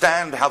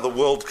understand how the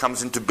world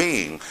comes into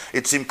being.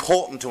 It's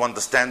important to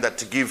understand that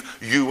to give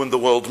you and the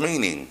world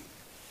meaning.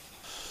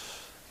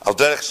 Al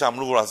derech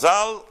shamru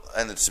razal,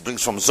 and it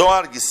brings from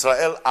Zohar,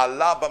 Yisrael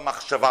ala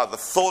b'machshava, the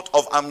thought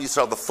of Am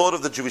Yisrael, the thought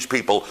of the Jewish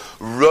people,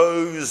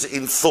 rose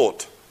in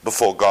thought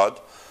before God.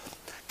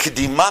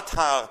 Kedimat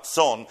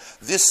ha'atzon,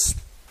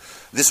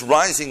 this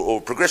rising or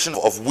progression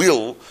of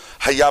will,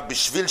 haya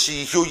bishvil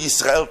sheyihu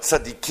Yisrael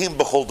tzadikim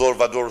b'chol dor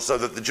vador, so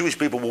that the Jewish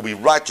people will be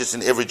righteous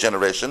in every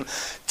generation.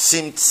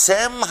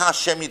 Tzimtzem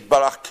Hashem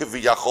yitbarach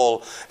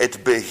kiviyachol et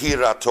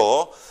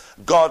behirato.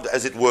 God,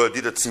 as it were,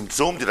 did a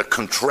tzimtzum, did a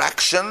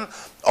contraction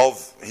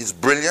of His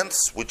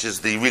brilliance, which is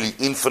the really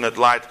infinite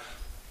light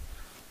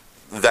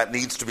that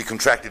needs to be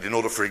contracted in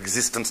order for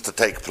existence to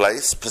take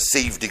place,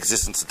 perceived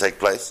existence to take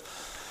place.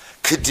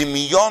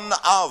 Kedimiyon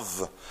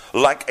av,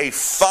 like a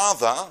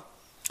father,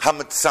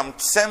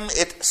 hamitzamtzem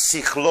et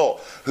sichlo,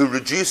 who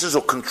reduces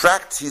or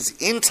contracts his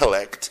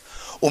intellect,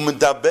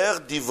 umedaber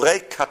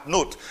divrei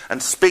katnut,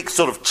 and speaks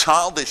sort of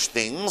childish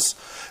things,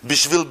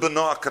 bishvil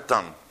beno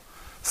katan,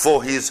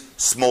 for his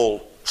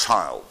small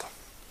child.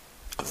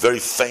 A very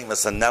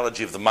famous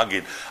analogy of the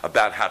Maggid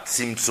about how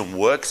tzimtzum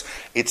works.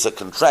 It's a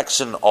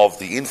contraction of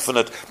the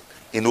infinite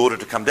in order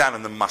to come down,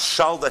 and the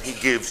mashal that he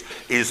gives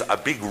is a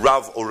big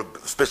rav, or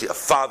especially a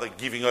father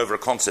giving over a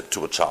concept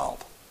to a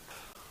child.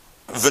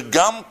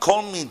 V'gam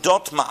kol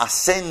midot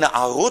ma'aseh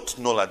na'arut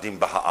noladim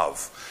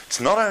b'ha'av.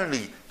 It's not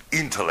only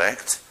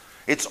intellect,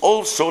 it's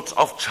all sorts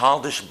of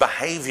childish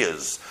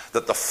behaviors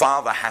that the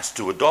father has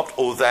to adopt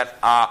or that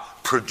are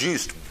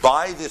produced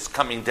by this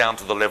coming down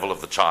to the level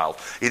of the child.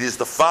 It is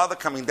the father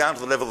coming down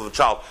to the level of the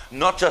child,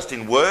 not just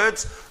in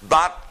words,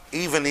 but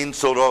even in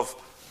sort of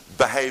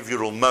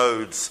behavioral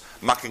modes,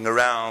 mucking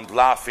around,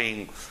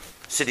 laughing,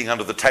 sitting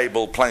under the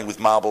table, playing with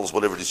marbles,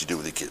 whatever it is you do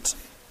with your kids.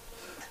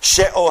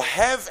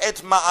 She'ohev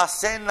et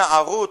ma'aseh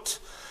na'arut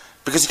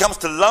Because he comes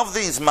to love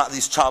these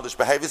childish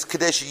behaviors, so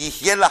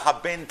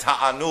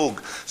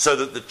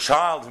that the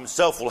child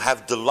himself will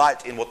have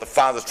delight in what the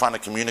father is trying to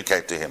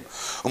communicate to him.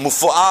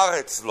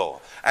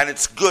 And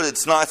it's good,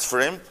 it's nice for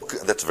him.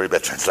 That's a very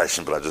bad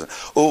translation, but I just...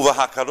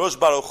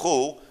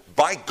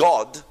 by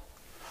God,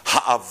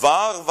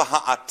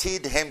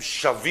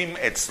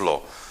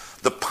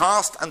 the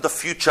past and the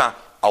future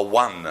are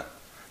one.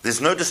 There's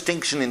no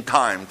distinction in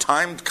time.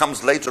 Time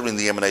comes later in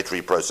the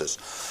emanatory process.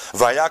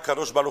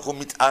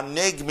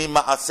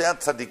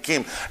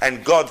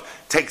 And God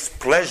takes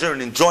pleasure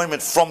and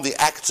enjoyment from the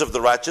acts of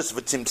the righteous.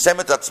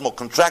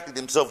 Contracted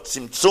himself.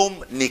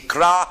 Tzimtzum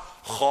nikra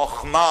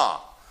chokhmah.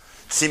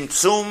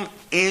 Tzimtzum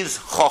is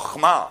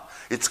chokhmah.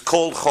 It's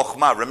called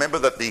chokhmah. Remember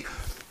that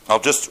I'll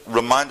just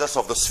remind us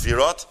of the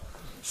sfirot.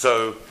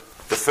 So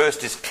the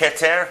first is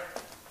Keter.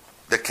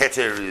 The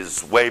Keter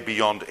is way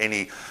beyond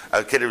any...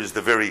 Keter is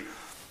the very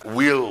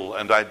will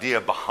and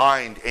idea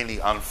behind any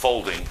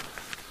unfolding.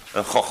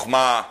 And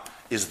Chokhmah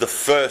is the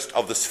first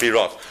of the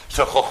Sfirot.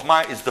 So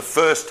Chokhmah is the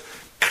first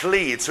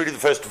kli, it's really the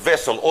first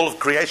vessel. All of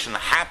creation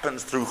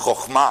happens through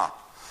Chokhmah,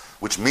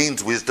 which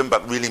means wisdom,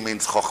 but really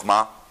means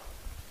Chokhmah.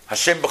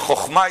 Hashem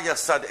b'Chokhmah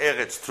yasad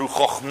Eretz. Through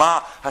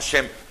Chokhmah,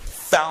 Hashem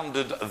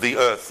founded the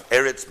earth.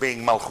 Eretz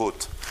being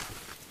Malchut.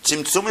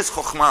 Tzimtzum is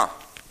Chokhmah.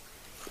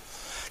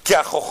 Ki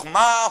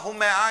ha-Chokhmah hu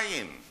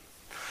me'ayin.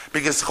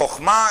 Because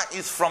Chokhmah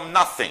is from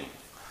nothing.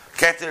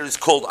 Keter is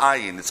called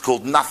ayin, it's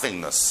called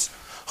nothingness.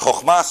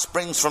 Chokhmah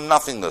springs from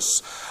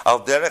nothingness.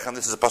 Al derech, and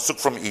this is a pasuk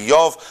from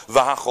Iyov,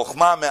 Vaha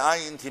Chokhmah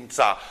me'ayin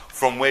timtza.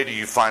 From where do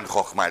you find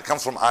Chokhmah? It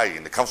comes from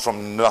ayin, it comes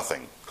from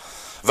nothing.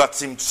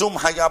 Vatzimtzum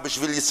haya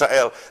b'shvil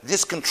Yisrael.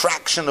 This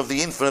contraction of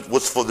the infinite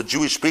was for the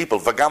Jewish people.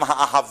 Vagam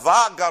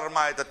ha'ahava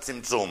garma et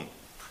tzimtzum.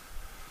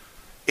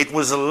 It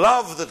was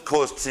love that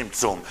caused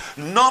tzimtzum,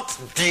 not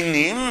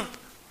dinim.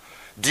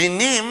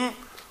 Dinim,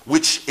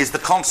 which is the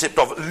concept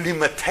of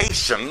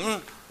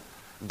limitation.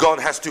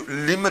 God has to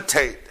limit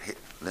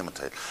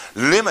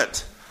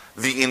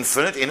the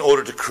infinite in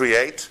order to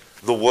create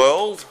the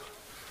world.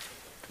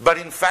 But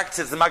in fact,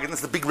 says the Maggid, and this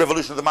is the big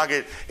revolution of the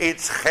Maggid,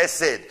 it's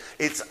chesed,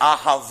 it's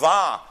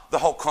ahava, the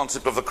whole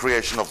concept of the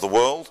creation of the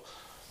world.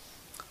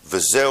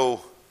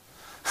 V'zeu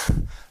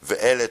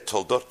ve'ele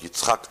toldot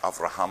Yitzchak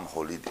Avraham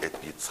holid et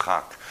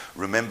Yitzchak.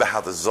 Remember how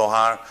the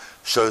Zohar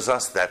shows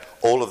us that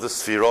all of the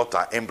Sfirot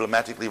are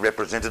emblematically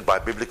represented by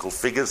biblical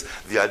figures.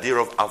 The idea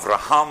of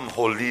Avraham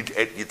holid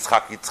et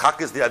Yitzchak.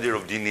 Yitzchak is the idea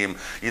of dinim.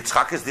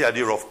 Yitzchak is the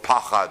idea of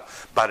pachad.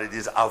 But it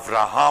is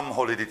Avraham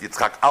holid et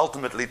Yitzchak.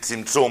 Ultimately,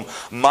 tzimtzum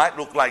might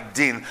look like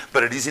din,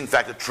 but it is in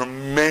fact a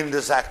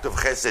tremendous act of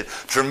chesed,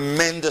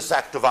 tremendous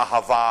act of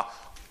ahava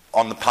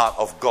on the part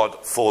of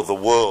God for the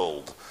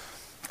world.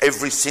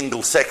 Every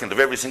single second of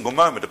every single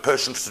moment, a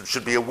person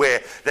should be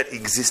aware that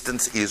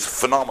existence is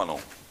phenomenal.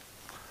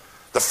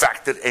 The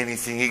fact that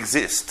anything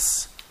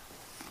exists,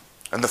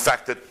 and the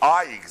fact that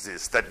I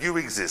exist, that you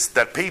exist,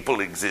 that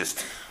people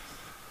exist.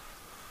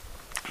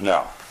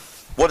 Now,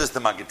 what is the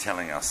Maggid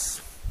telling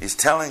us? He's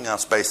telling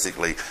us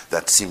basically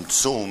that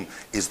Tzimtzum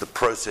is the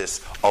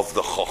process of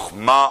the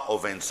Chokhmah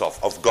of Ein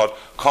Sof, of God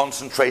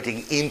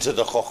concentrating into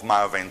the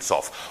Chokhmah of Ein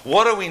Sof.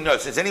 What do we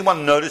notice? Is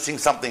anyone noticing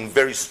something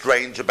very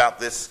strange about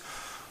this?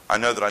 I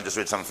know that I just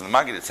read something from the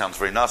Maggid, it sounds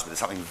very nice, but there's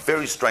something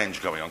very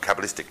strange going on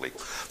Kabbalistically.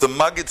 The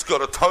Maggid's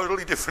got a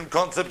totally different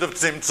concept of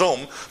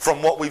Tzimtzum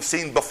from what we've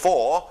seen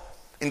before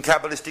in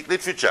Kabbalistic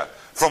literature,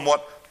 from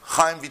what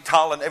Chaim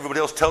Vital and everybody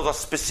else tells us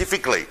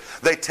specifically.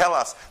 They tell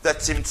us that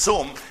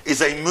Tzimtzum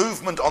is a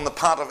movement on the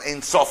part of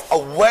Ein Sof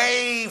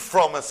away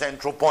from a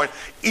central point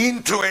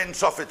into Ein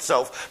Sof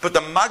itself, but the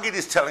Maggid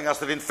is telling us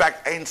that in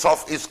fact Ein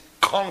Sof is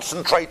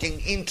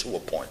concentrating into a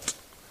point.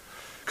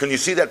 Can you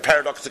see that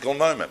paradoxical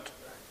moment?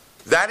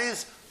 That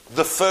is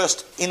the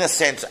first, in a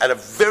sense, at a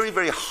very,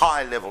 very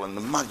high level, and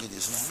the Maggid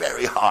is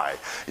very high.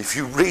 If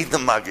you read the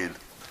Maggid,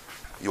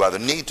 you either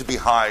need to be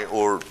high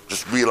or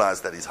just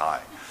realize that he's high,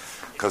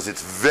 because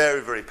it's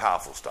very, very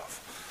powerful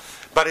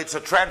stuff. But it's a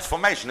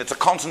transformation, it's a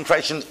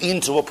concentration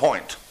into a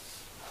point.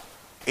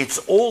 It's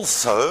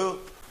also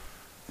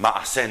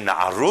ma'aseh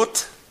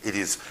na'arut. It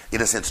is,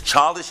 in a sense,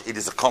 childish. It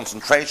is a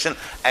concentration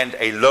and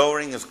a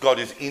lowering as God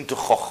is into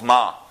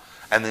chokhmah,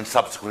 and then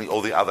subsequently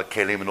all the other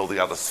kelim and all the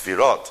other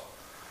sfirot.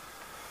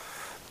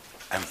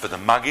 And for the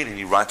Maggid, and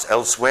he writes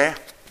elsewhere,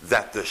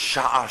 that the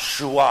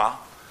sha'ashua,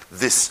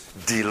 this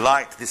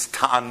delight, this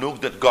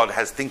ta'anug that God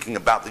has thinking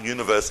about the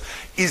universe,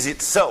 is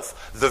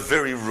itself the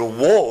very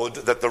reward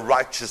that the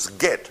righteous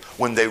get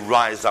when they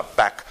rise up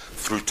back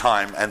through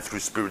time and through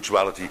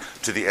spirituality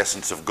to the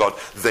essence of God.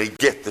 They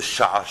get the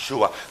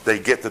sha'ashua, they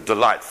get the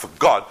delight. For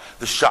God,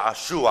 the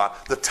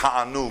sha'ashua, the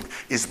ta'anug,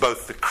 is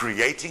both the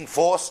creating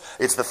force,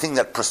 it's the thing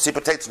that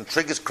precipitates and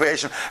triggers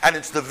creation, and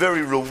it's the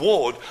very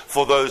reward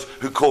for those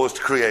who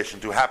caused creation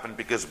to happen,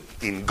 because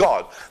in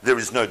God there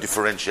is no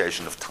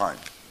differentiation of time.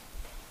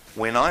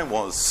 When I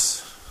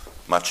was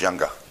much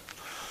younger,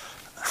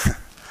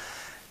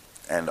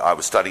 and I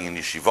was studying in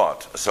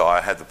yeshivot, so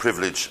I had the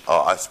privilege,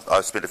 I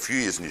spent a few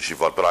years in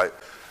yeshivot, but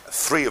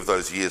 3 of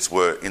those years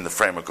were in the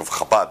framework of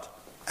Chabad.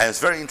 And it's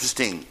very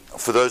interesting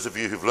for those of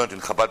you who've learned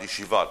in Chabad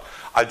Yeshivat.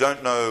 I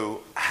don't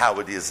know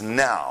how it is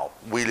now.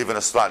 We live in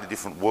a slightly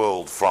different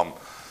world from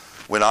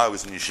when I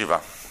was in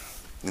Yeshiva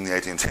in the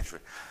 18th century.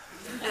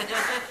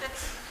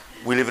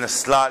 We live in a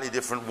slightly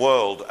different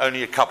world,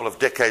 only a couple of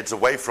decades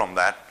away from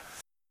that.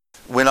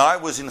 When I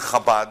was in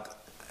Chabad,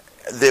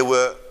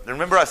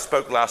 remember I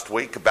spoke last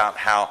week about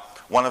how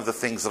one of the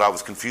things that I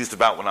was confused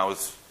about when I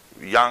was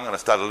young and I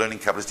started learning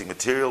Kabbalistic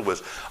material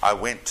was I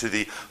went to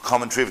the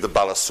commentary of the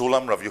Bala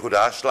Sulam, Rav Yehuda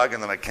Ashlag,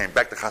 and then I came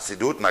back to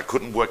Chassidut and I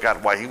couldn't work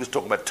out why he was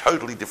talking about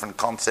totally different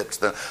concepts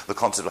than the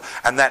concept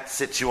of, and that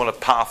sets you on a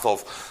path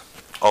of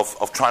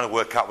trying to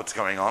work out what's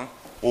going on.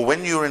 Well,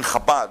 when you're in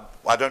Chabad,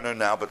 I don't know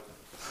now, but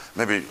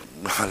maybe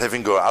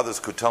Levingo or others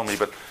could tell me,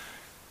 but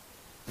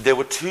there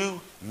were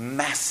two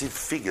massive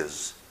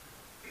figures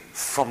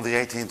from the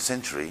 18th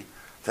century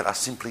that are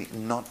simply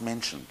not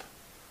mentioned.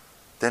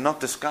 They're not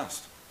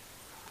discussed.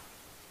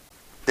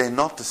 They're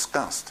not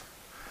discussed.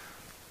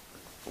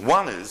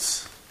 One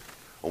was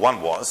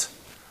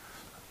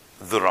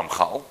the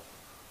Ramchal.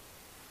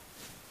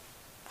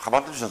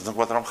 Chabad doesn't talk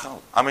about the Ramchal.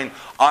 I mean,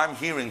 I'm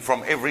hearing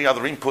from every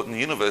other input in the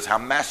universe how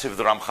massive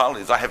the Ramchal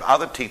is. I have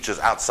other teachers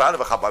outside of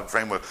a Chabad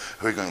framework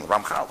who are going, the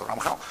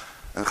Ramchal.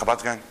 And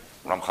Chabad's going,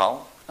 Ramchal?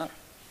 No.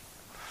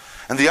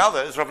 And the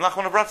other is Rav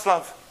Nachman of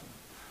Bratslav.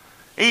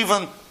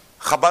 Even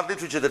Chabad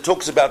literature that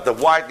talks about the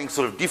widening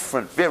sort of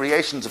different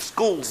variations of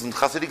schools and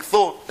Hasidic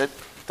thought that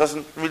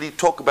doesn't really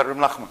talk about Rav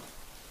Nachman.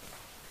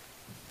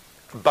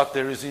 But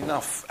there is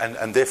enough,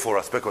 and therefore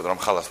I spoke about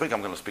Ramchal last week.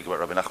 I'm going to speak about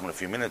Rabbi Nachman in a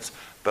few minutes,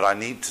 but I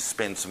need to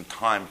spend some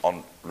time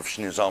on Rav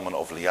Shneur Zalman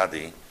of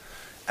Liadi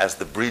as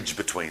the bridge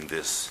between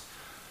this.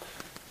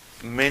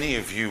 Many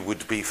of you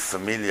would be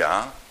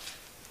familiar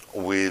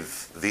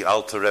with the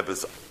Alter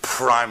Rebbe's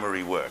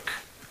primary work,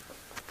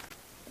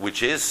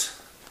 which is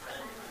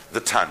the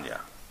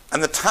Tanya.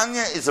 And the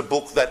Tanya is a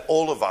book that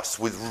all of us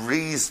with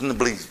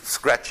reasonably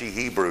scratchy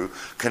Hebrew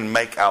can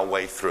make our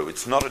way through.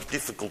 It's not a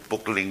difficult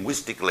book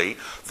linguistically.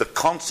 The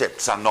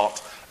concepts are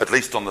not, at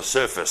least on the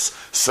surface,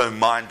 so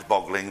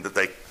mind-boggling that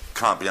they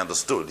can't be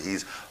understood.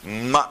 He's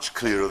much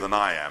clearer than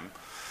I am.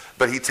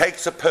 But he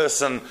takes a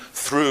person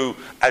through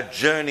a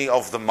journey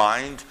of the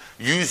mind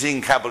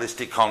using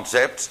Kabbalistic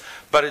concepts,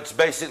 but it's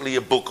basically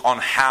a book on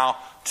how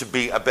to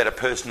be a better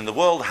person in the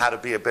world, how to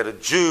be a better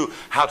Jew,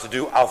 how to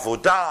do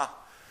avodah.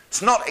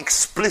 It's not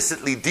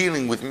explicitly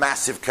dealing with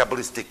massive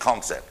Kabbalistic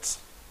concepts.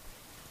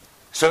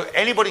 So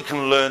anybody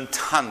can learn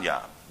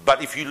Tanya,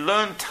 but if you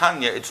learn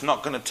Tanya, it's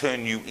not going to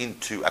turn you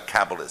into a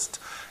Kabbalist.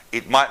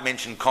 It might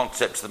mention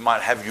concepts that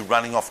might have you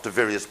running off to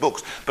various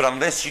books, but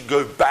unless you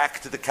go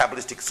back to the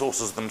Kabbalistic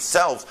sources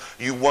themselves,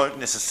 you won't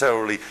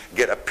necessarily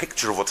get a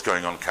picture of what's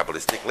going on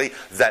Kabbalistically.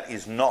 That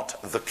is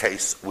not the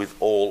case with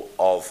all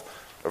of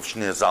Rav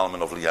Shneur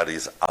Zalman of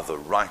Liadi's other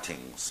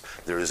writings.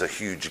 There is a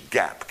huge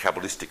gap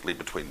Kabbalistically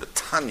between the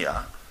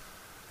Tanya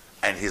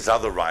and his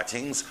other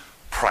writings,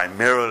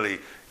 primarily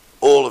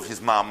all of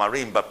his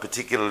Ma'amarim, but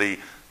particularly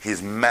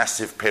his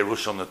massive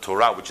Perush on the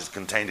Torah, which is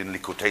contained in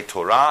Likutei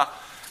Torah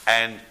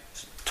and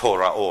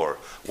Torah Or.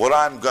 What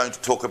I'm going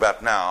to talk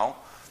about now,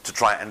 to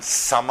try and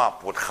sum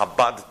up what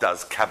Chabad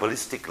does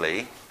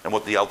Kabbalistically and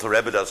what the Alter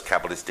Rebbe does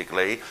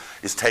Kabbalistically,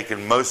 is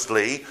taken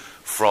mostly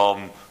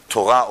from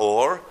Torah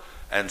Or,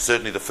 and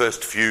certainly the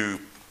first few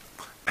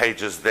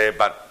pages there,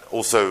 but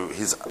also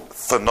his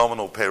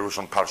phenomenal Perush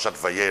on Parshat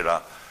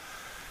Vayera,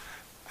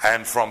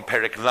 and from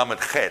Perek Lamed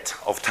Chet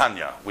of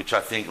Tanya, which I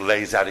think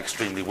lays out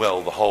extremely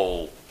well the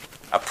whole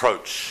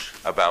approach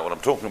about what I'm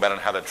talking about and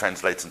how that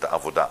translates into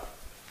Avodah.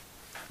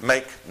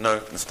 Make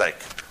no mistake,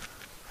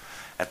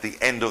 at the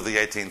end of the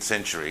 18th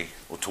century,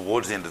 or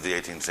towards the end of the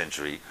 18th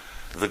century,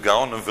 the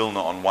Gaon of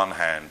Vilna on one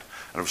hand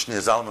and Rav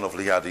Shneur Zalman of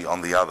Liadi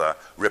on the other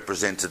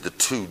represented the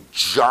two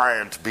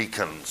giant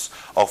beacons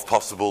of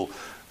possible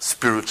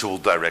spiritual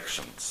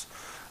directions.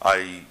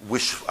 I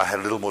wish I had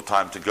a little more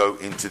time to go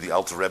into the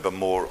Alter Rebbe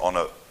more on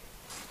a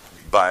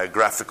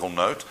biographical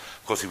note.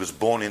 Of course, he was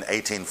born in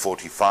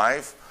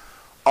 1845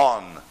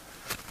 on...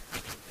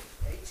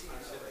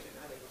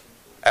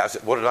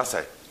 What did I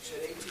say?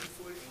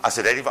 I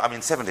said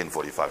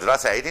 1745. Did I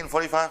say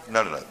 1845?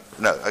 No.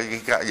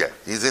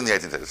 He's in the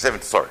 18th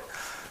century. Sorry.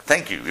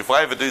 Thank you. If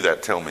I ever do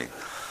that, tell me.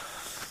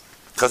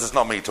 Because it's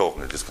not me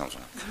talking, it just comes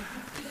from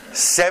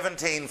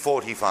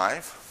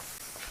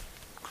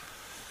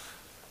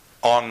 1745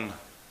 on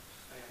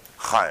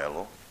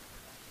Chayil,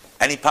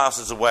 and he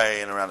passes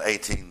away in around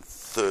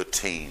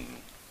 1813.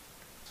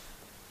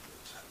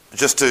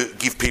 Just to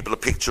give people a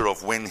picture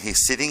of when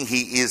he's sitting,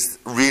 he is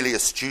really a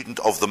student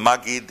of the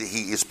Maggid.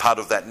 He is part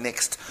of that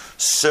next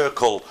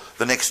circle,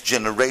 the next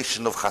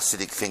generation of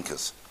Hasidic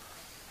thinkers.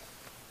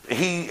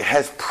 He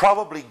has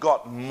probably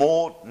got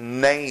more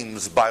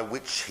names by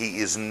which he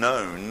is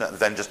known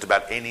than just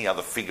about any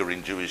other figure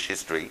in Jewish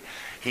history.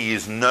 He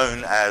is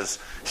known as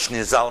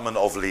Shneur Zalman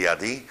of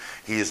Liadi.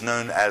 He is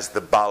known as the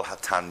Baal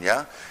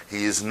HaTanya.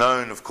 He is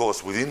known, of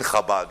course, within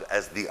Chabad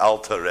as the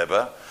Alter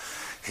Rebbe.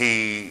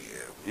 He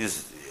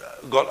is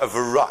got a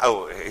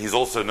variety. He's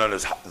also known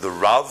as the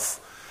Rav,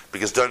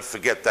 Because don't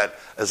forget that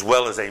as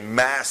well as a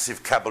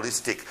massive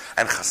Kabbalistic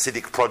and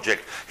Hasidic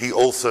project, he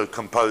also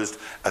composed,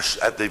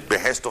 at the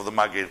behest of the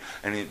Maggid,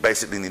 and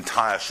basically an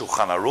entire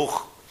Shulchan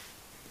Aruch.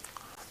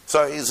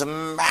 So he's a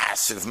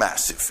massive,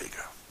 massive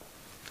figure.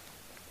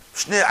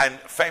 And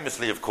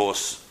famously, of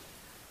course,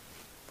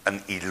 an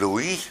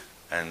Ilui,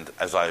 and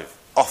as I've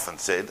often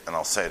said, and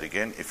I'll say it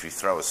again, if you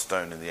throw a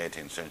stone in the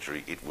 18th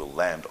century, it will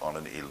land on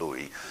an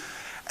Ilui.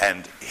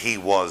 And he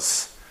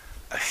was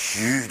a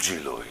huge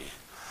Ilui.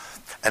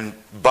 And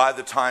by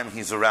the time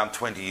he's around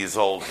 20 years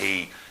old,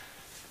 he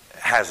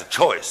has a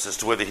choice as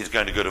to whether he's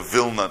going to go to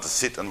Vilna to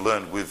sit and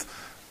learn with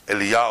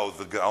Eliyahu,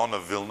 the Gaon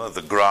of Vilna,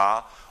 the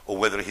Gra, or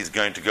whether he's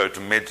going to go to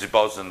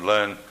Medzhibozh and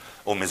learn,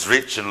 or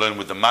Mizrich and learn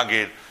with the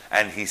Maggid.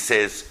 And he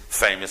says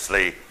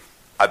famously,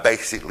 I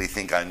basically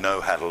think I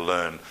know how to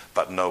learn,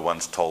 but no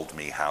one's told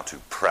me how to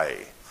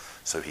pray.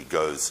 So he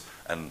goes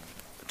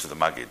to the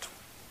Maggid.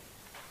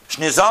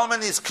 Shneor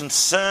Zalman is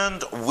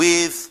concerned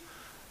with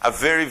a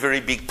very,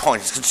 very big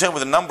point. He's concerned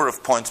with a number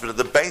of points, but at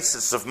the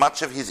basis of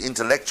much of his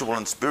intellectual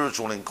and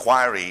spiritual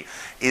inquiry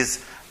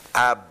is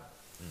a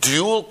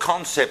dual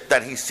concept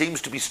that he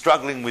seems to be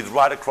struggling with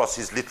right across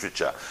his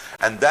literature.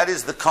 And that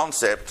is the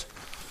concept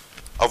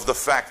of the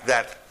fact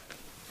that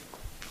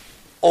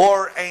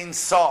Or Ein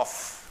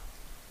Sof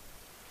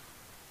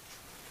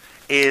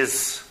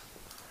is,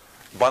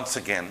 once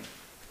again,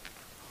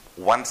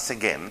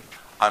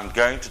 I'm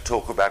going to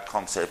talk about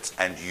concepts,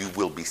 and you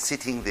will be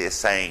sitting there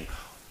saying,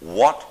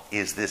 what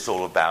is this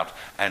all about,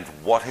 and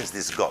what has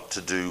this got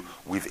to do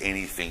with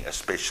anything,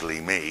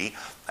 especially me,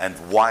 and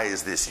why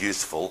is this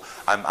useful?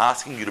 I'm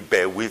asking you to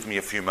bear with me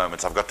a few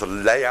moments. I've got to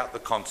lay out the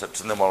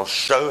concepts, and then I'll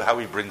show how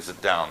he brings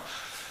it down.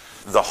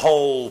 The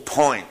whole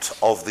point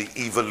of the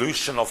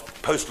evolution of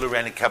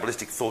post-Lurianic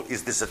Kabbalistic thought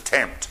is this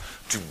attempt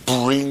to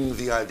bring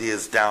the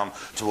ideas down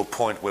to a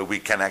point where we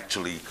can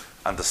actually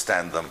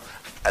understand them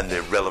and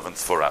their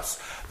relevance for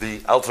us.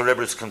 The Alter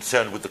Rebbe is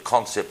concerned with the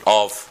concept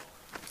of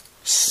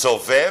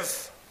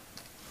Sovev.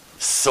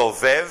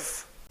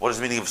 Sovev. What is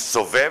the meaning of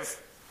Sovev?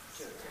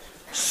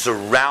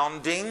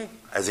 Surrounding,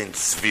 as in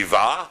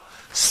Sviva.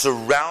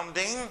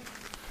 Surrounding,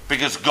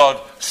 because God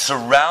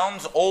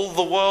surrounds all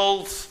the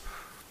worlds.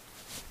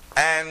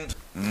 And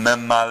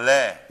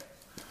Memale.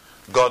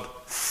 God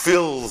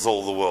fills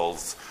all the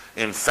worlds.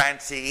 In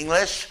fancy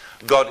English,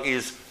 God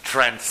is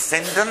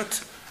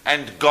transcendent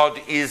and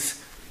God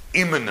is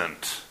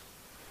immanent.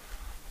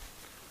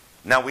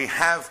 Now we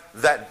have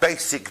that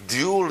basic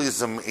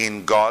dualism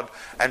in God,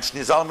 and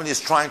Shneor Zalman is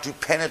trying to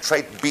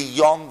penetrate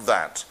beyond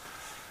that.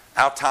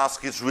 Our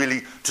task is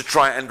really to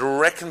try and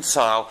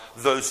reconcile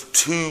those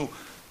two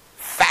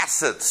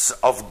facets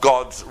of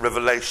God's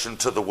revelation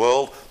to the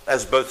world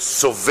as both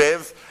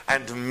Sovev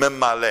and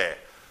Memale.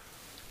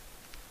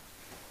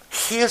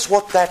 Here's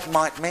what that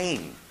might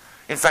mean.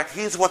 In fact,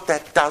 here's what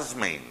that does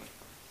mean.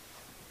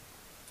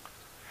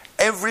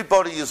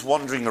 Everybody is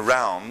wandering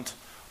around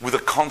with a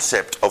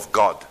concept of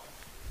God.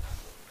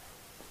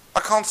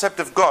 A concept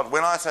of God.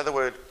 When I say the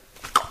word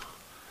God,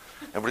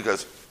 everybody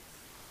goes,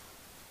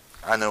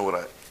 I know what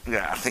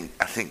I think,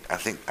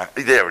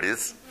 there it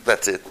is.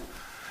 That's it.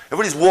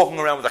 Everybody's walking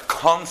around with a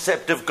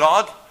concept of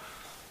God.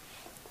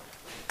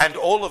 And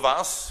all of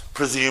us,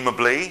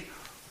 presumably,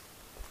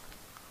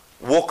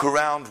 walk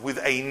around with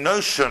a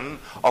notion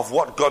of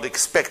what God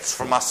expects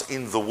from us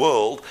in the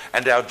world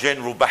and our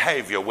general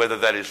behavior, whether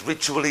that is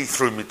ritually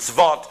through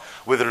mitzvot,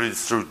 whether it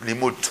is through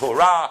limud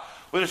Torah,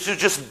 whether it's through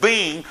just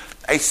being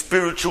a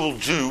spiritual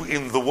Jew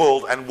in the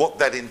world and what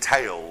that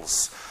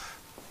entails.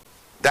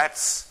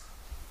 That's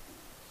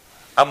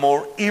a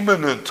more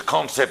immanent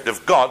concept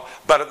of God,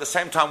 but at the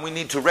same time we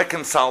need to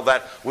reconcile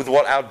that with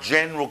what our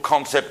general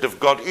concept of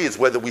God is,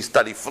 whether we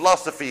study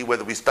philosophy,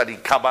 whether we study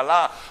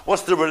Kabbalah.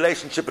 What's the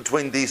relationship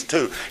between these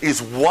two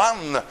is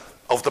one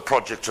of the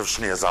projects of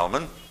Shneor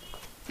Zalman,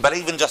 but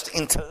even just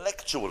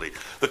intellectually,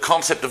 the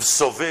concept of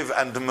Sovev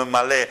and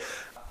Memale,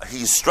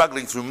 he's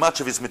struggling through much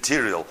of his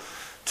material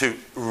to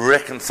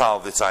reconcile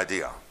this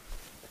idea.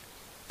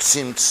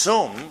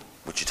 Tzimtzum,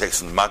 which he takes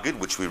from Maggid,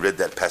 which we read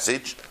that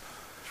passage,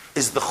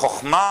 is the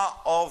Chokhmah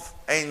of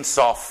Ein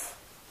Sof.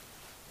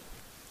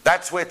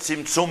 That's where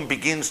Tzimtzum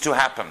begins to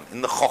happen, in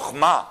the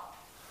Chokhmah.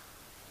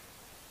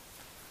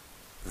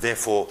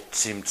 Therefore,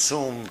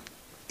 Tzimtzum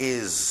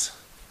is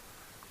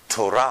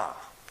Torah.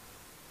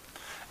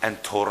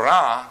 And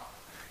Torah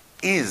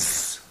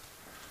is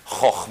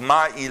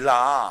Chokhmah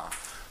Ila'ah.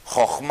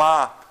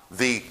 Chokhmah,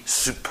 the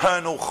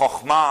supernal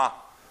Chokhmah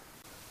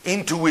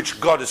into which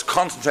God is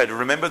concentrated.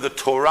 Remember, the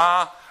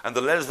Torah and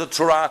the letters of the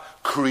Torah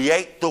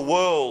create the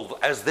world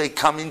as they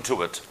come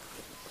into it.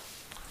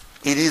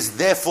 It is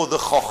therefore the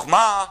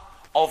Chokhmah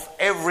of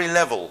every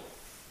level.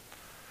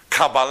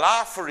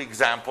 Kabbalah, for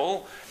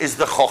example, is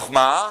the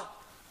Chokhmah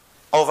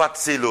of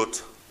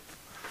Atzilut,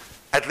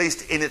 at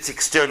least in its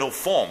external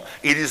form.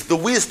 It is the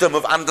wisdom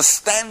of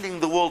understanding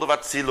the world of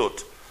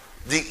Atzilut.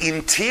 The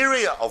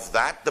interior of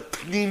that, the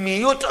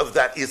pnimiyut of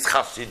that, is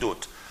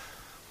Chassidut.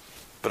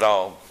 But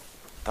I'll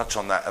touch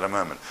on that at a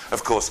moment.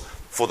 Of course,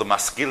 for the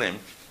Maskilim,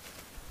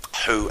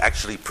 who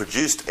actually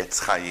produced Etz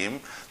Chaim,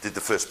 did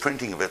the first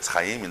printing of Etz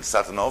Chaim in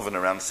Satanov in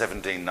around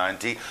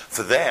 1790.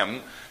 For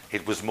them,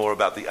 it was more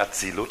about the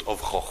Atzilut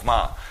of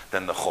Chokhmah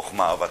than the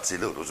Chokhmah of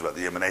Atzilut. It was about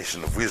the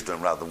emanation of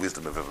wisdom rather than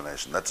wisdom of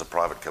emanation. That's a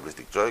private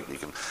Kabbalistic joke. You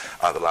can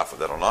either laugh at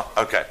that or not.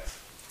 Okay.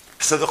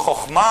 So the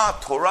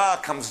Chokhmah Torah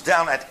comes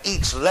down at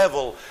each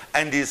level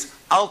and is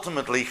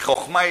ultimately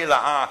Chokhmah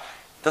Ila'ah.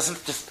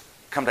 Doesn't just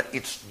come down,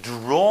 it's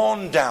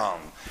drawn down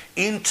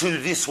into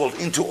this world,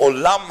 into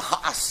Olam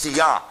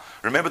Ha'asiyah.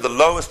 Remember, the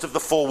lowest of the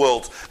four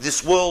worlds,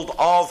 this world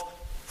of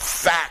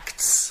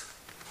facts.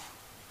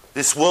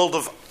 This world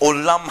of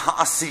Olam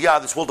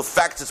Ha'asiyah, this world of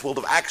facts, this world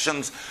of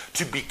actions,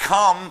 to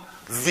become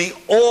the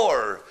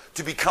Or,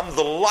 to become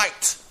the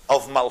light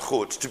of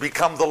Malchut, to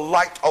become the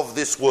light of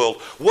this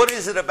world. What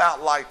is it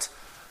about light?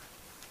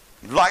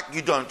 Light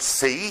you don't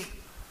see,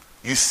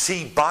 you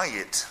see by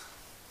it.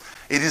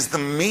 It is the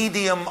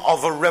medium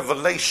of a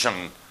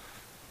revelation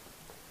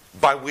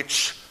by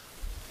which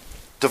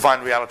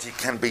divine reality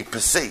can be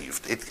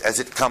perceived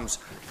as it comes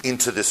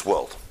into this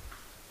world.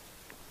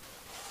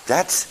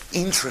 That's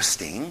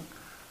interesting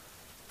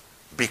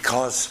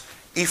because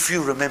if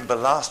you remember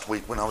last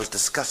week when I was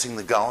discussing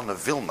the Gaon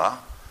of Vilna,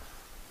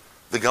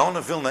 the Gaon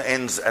of Vilna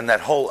ends, and that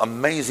whole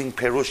amazing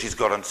perush he's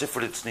got on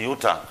Sifrei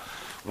Tzniuta,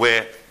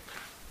 where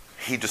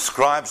he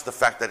describes the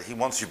fact that he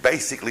wants you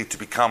basically to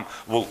become,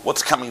 well,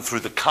 what's coming through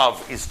the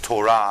Kav is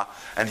Torah,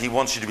 and he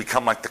wants you to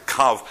become like the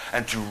Kav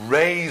and to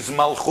raise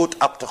Malchut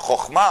up to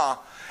Chokhmah.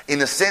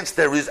 In a sense,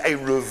 there is a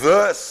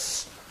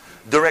reverse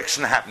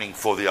direction happening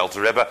for the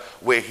Alter Rebbe,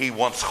 where he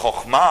wants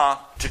Chokhmah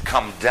to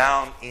come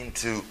down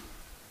into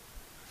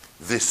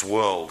this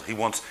world.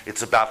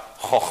 It's about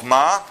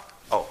Chokhmah.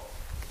 Oh,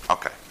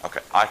 okay.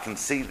 I can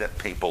see that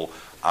people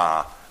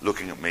are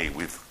looking at me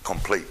with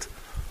complete.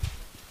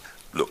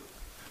 Look,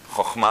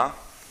 Chokhmah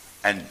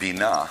and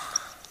Binah,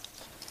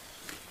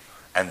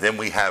 and then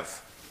we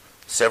have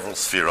several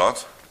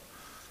Sfirot,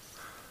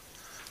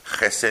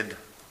 Chesed,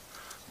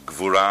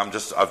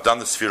 Gvura. I've done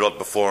the Sfirot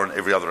before on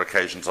every other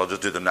occasion, so I'll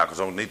just do them now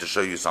because I need to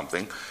show you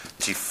something.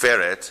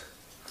 Tiferet,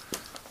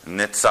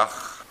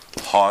 Netzach,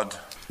 Hod,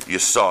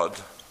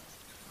 Yesod,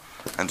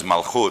 and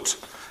Malchut.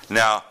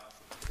 Now,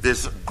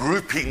 there's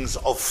groupings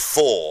of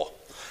four.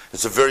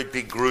 It's a very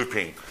big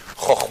grouping.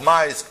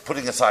 Chokhmah is,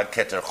 putting aside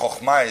Keter,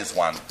 Chokhmah is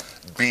one,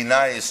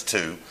 Binah is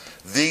two.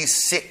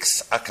 These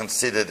six are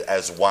considered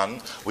as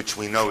one, which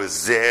we know as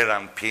Zer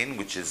and Pin,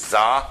 which is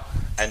Zah,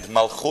 and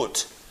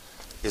Malchut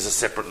is a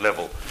separate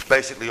level.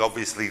 Basically,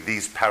 obviously,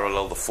 these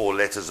parallel the four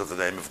letters of the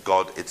name of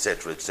God,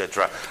 etc.,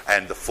 etc.,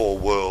 and the four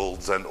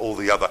worlds and all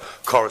the other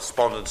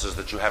correspondences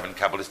that you have in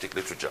Kabbalistic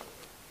literature.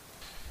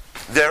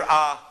 There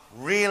are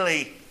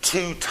really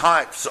two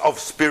types of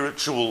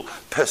spiritual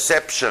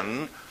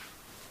perception.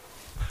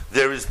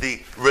 There is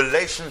the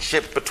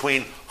relationship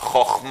between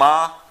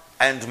Chokhmah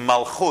and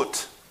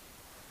Malchut,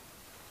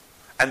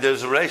 and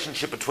there's a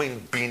relationship between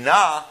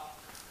Binah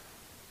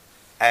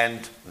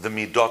and the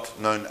Midot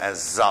known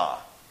as Zah.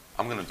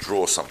 I'm going to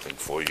draw something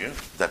for you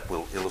that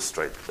will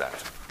illustrate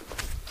that.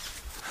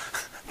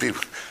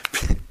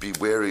 Be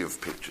wary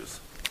of pictures.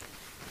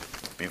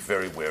 Be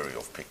very wary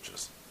of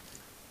pictures.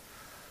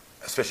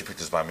 Especially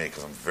pictures by me,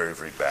 because I'm very,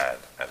 very bad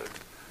at it.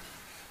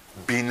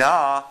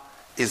 Binah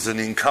is an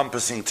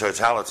encompassing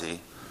totality,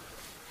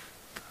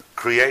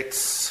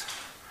 creates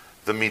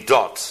the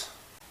Midot.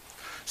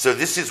 So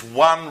this is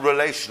one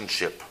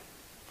relationship.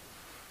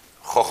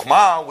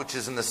 Chokhmah, which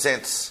is in a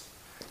sense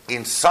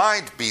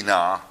inside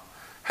Binah,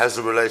 has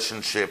a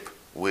relationship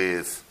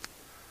with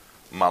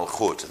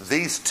Malchut.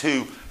 These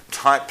two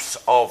types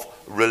of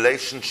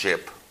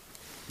relationship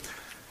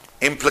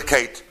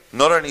implicate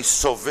not only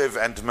Sovev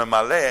and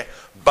Memaleh,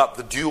 but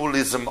the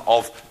dualism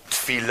of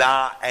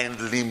Tfilah and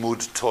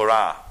Limud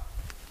Torah.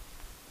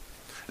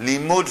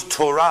 Limud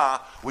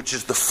Torah, which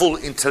is the full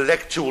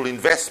intellectual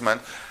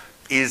investment,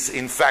 is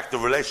in fact the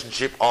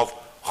relationship of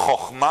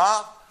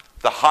Chokhmah,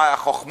 the higher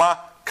Chokhmah,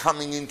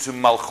 coming into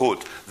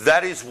Malchut.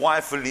 That is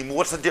why for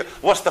Limud,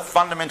 what's the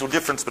fundamental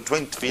difference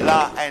between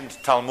Tfilah and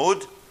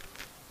Talmud?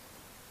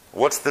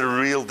 What's the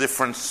real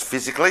difference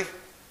physically?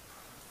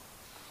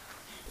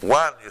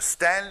 One, you're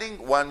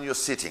standing, one, you're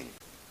sitting.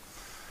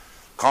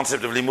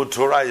 Concept of Limud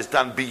Torah is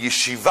done bi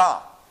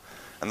yeshiva,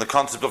 and the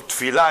concept of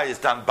Tfilah is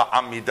done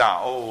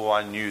ba'amidah. Oh,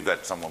 I knew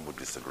that someone would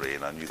disagree,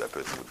 and I knew that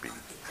person would be.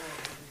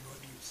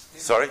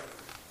 Sorry?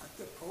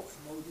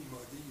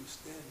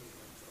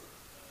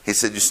 He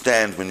said you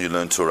stand when you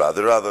learn Torah.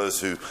 There are those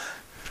who...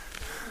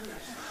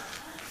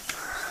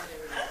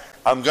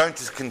 I'm going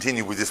to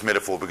continue with this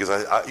metaphor because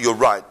you're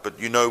right, but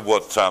you know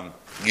what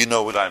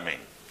I mean.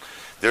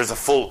 There's a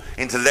full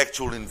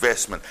intellectual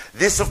investment.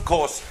 This, of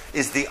course,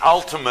 is the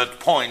ultimate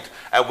point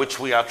at which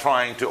we are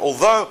trying to...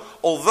 Although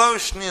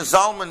Shneur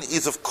Zalman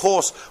is, of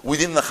course,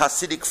 within the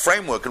Hasidic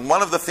framework, and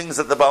one of the things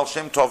that the Baal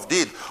Shem Tov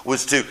did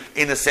was to,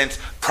 in a sense,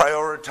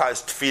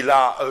 prioritize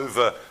Tfilah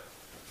over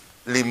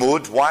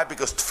Limud. Why?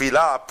 Because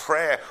Tfilah,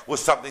 prayer, was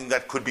something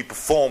that could be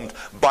performed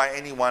by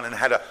anyone and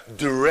had a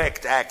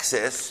direct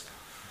access.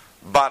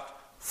 But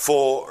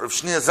for Rav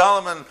Shneur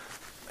Zalman,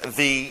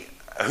 the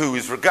who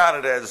is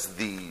regarded as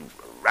the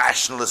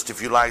rationalist,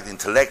 if you like, the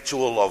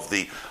intellectual of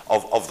the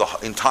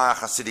entire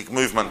Hasidic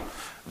movement,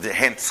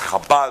 hence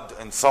Chabad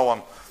and so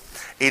on.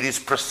 It is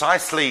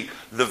precisely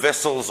the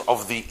vessels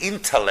of the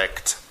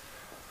intellect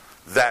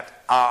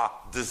that are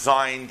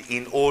designed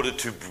in order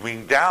to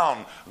bring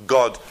down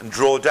God and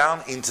draw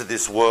down into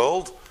this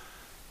world,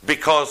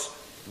 because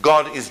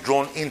God is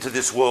drawn into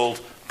this world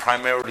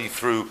primarily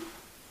through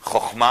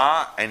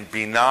Chokhmah and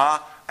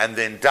Binah and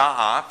then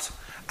Da'at,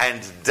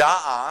 and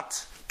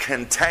Da'at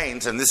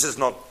contains, and this is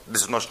not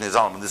Shnei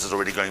Zalman, this is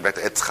already going back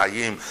to Etz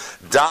Chaim,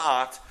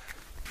 Da'at,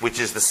 which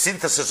is the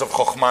synthesis of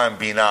Chokhmah and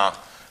Binah,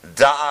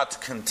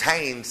 Da'at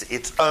contains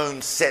its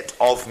own set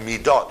of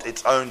midot,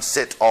 its own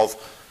set of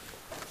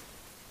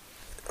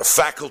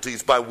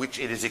faculties by which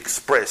it is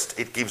expressed.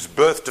 It gives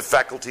birth to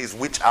faculties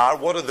which are,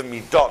 what are the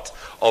midot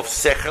of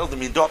Sechel? The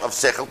midot of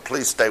Sechel,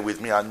 please stay with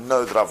me. I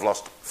know that I've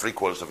lost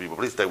 3/4 of people.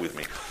 Please stay with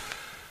me.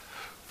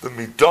 The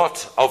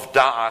midot of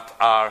Da'at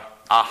are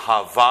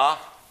Ahava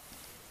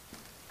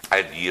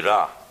and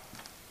Yirah.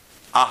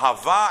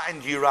 Ahava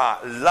and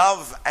Yirah,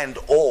 love and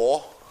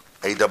awe,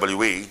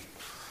 AWE,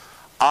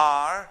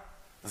 are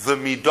the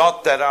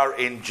midot that are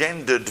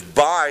engendered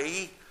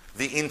by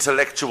the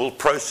intellectual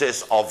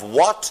process of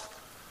what?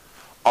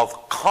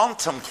 Of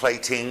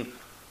contemplating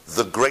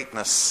the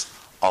greatness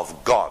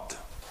of God.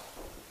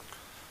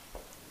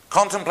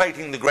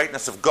 Contemplating the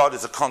greatness of God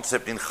is a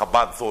concept in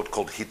Chabad thought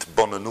called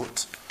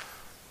Hitbonanut.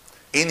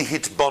 In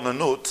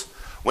Hitbonanut,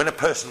 when a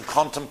person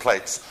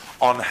contemplates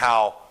on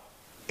how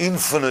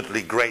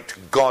infinitely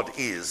great God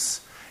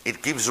is,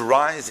 it gives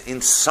rise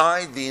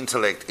inside the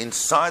intellect,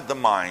 inside the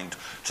mind,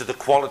 to the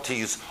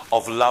qualities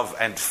of love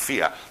and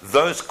fear.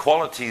 Those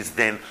qualities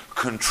then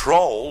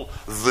control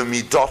the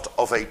midot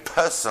of a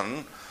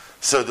person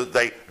so that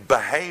they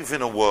behave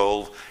in a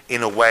world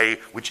in a way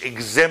which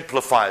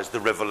exemplifies the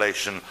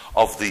revelation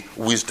of the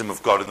wisdom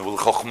of God in the world,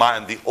 Chokhmah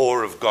and the awe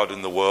of God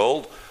in the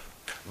world,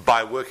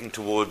 by working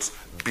towards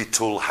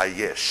Bitul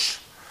Hayesh.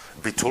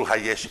 Bitul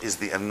Hayesh is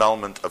the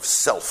annulment of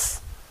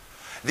self.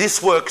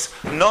 This works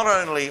not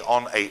only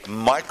on a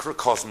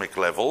microcosmic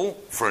level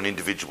for an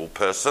individual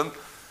person,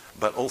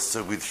 but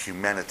also with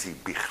humanity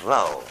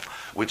bichlal,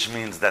 which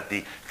means that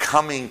the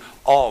coming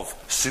of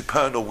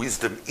supernal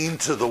wisdom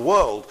into the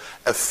world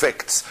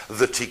affects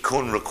the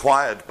tikkun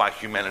required by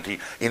humanity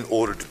in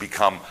order to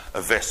become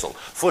a vessel.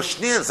 For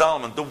Shneur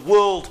Zalman, the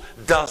world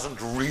doesn't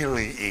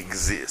really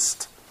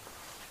exist.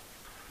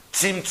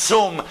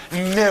 Tzimtzum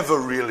never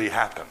really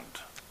happened.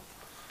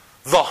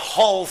 The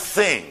whole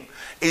thing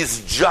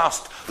is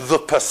just the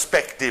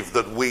perspective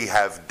that we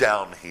have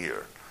down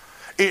here.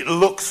 It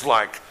looks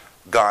like,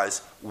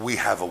 guys, we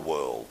have a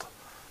world.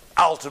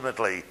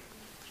 Ultimately,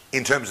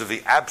 in terms of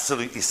the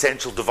absolute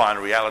essential divine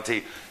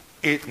reality,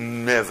 it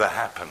never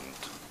happened.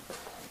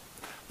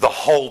 The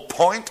whole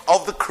point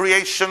of the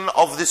creation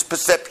of this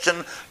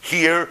perception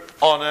here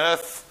on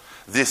earth,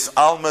 this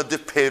Alma de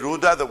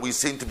Peruda that we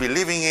seem to be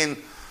living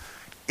in,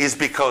 is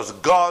because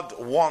God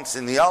wants,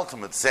 in the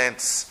ultimate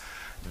sense,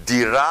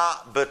 Dira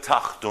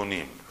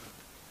betachtonim.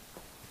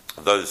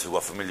 Those who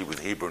are familiar with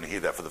Hebrew and hear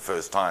that for the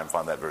first time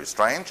find that very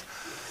strange.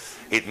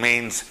 It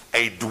means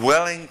a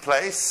dwelling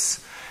place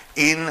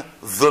in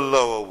the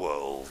lower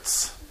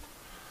worlds,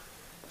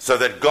 so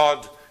that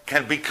God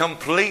can be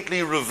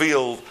completely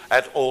revealed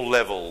at all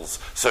levels.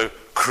 So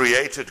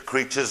created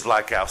creatures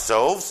like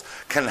ourselves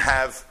can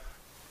have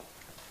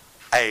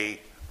a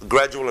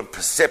gradual and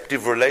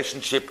perceptive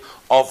relationship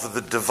of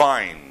the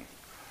divine.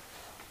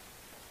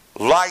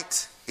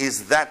 Light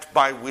is that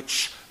by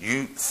which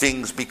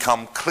things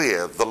become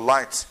clear. The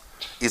light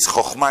is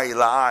Chokhmah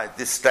Ila'ah at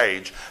this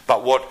stage,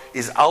 but what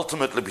is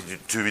ultimately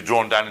to be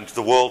drawn down into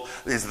the world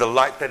is the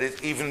light that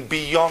is even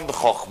beyond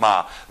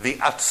Chokhmah. The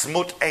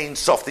Atzmut Ein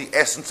Sof, the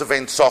essence of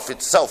Ein Sof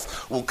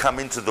itself, will come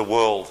into the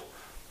world.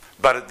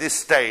 But at this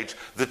stage,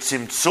 the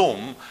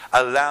Tzimtzum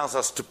allows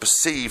us to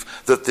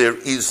perceive that there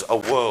is a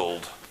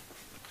world.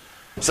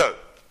 So,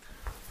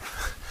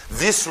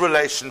 this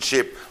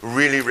relationship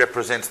really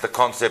represents the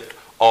concept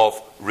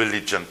of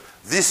religion.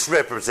 This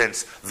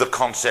represents the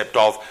concept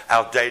of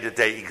our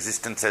day-to-day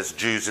existence as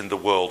Jews in the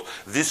world.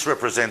 This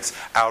represents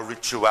our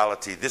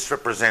rituality. This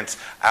represents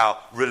our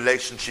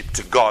relationship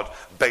to God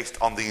based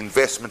on the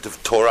investment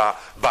of Torah.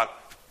 But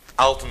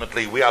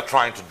ultimately, we are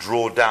trying to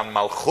draw down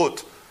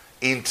Malchut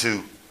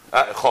into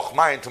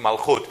Chokhmah into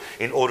Malchut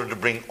in order to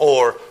bring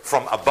Or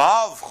from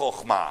above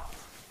Chokhmah,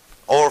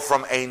 or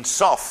from Ein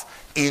Sof,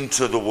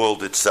 into the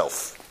world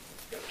itself,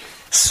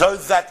 so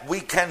that we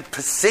can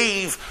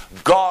perceive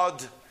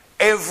God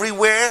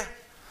everywhere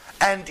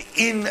and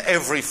in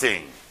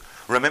everything.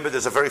 Remember,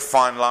 there's a very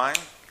fine line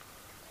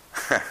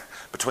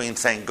between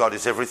saying God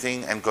is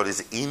everything and God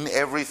is in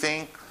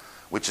everything,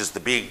 which is the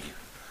big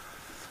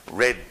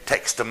red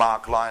text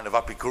mark line of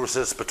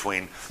Epicurus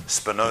between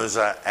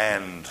Spinoza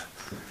and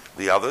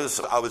the others.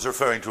 I was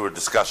referring to a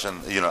discussion,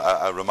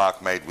 a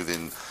remark made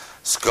within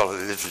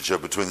scholarly literature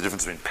between the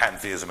difference between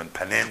pantheism and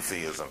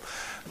panentheism.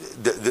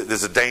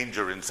 There's a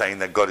danger in saying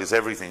that God is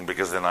everything,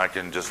 because then I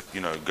can just,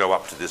 go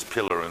up to this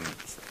pillar and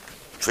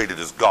treated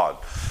as God.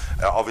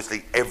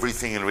 Obviously,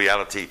 everything in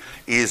reality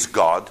is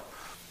God,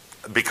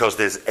 because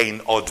there's ein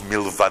od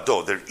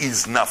milvado, there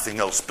is nothing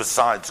else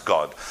besides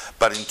God.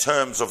 But in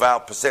terms of our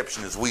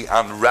perception, as we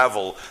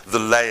unravel the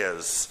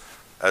layers,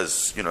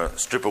 as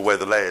strip away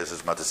the layers,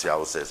 as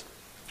Matisyahu says.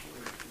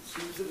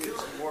 To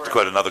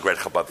quote another great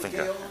Chabad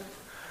thinker. Gaon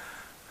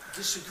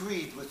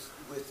disagreed with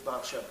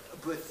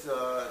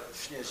Shneur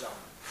Zalman.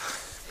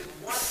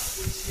 What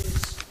is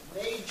his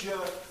major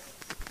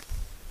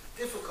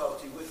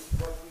difficulty with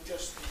what we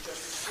just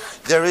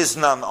explained? There is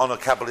none on a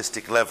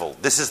Kabbalistic level.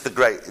 This is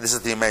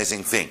the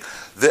amazing thing.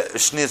 The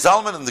Shneur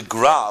Zalman and the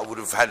Gra would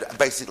have had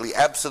basically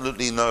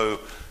absolutely no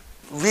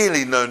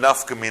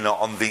nafka mina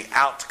on the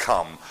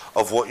outcome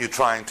of what you're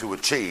trying to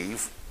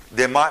achieve.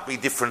 There might be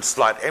different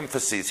slight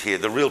emphases here.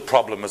 The real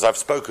problem, as I've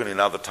spoken in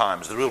other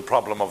times, the real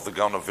problem of the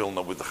Gaon of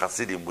Vilna with the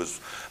Hasidim was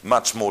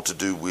much more to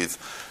do with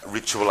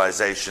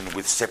ritualization,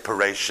 with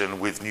separation,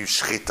 with new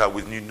shchita,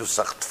 with new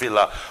nusach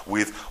tefillah,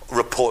 with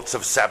reports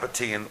of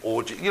Sabbatean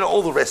orgy,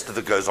 all the rest of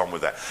it goes on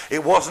with that.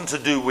 It wasn't to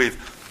do with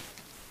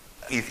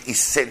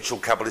essential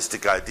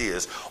Kabbalistic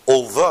ideas,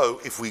 although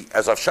if we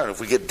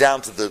get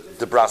down to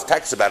the brass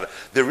tacks about it,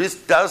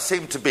 does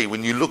seem to be,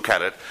 when you look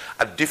at it,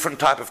 a different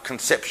type of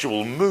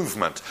conceptual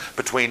movement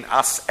between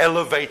us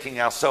elevating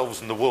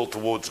ourselves in the world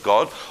towards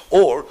God,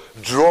 or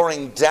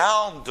drawing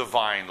down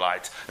divine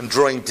light and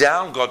drawing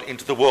down God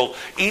into the world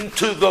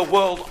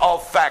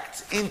of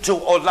facts, into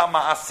olam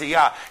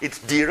ha'asiyah. It's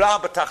dira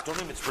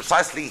b'tachtonim. It's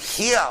precisely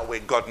here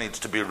where God needs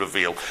to be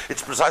revealed.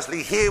 It's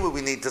precisely here where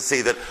we need to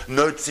see that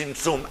no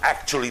tzimtzum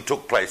actually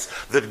took place,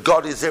 that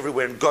God is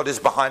everywhere and God is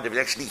behind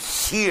everything, actually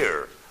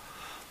here.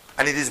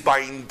 And it is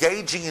by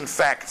engaging in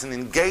facts and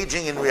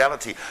engaging in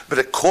reality, but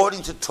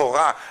according to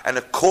Torah and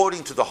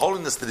according to the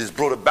holiness that is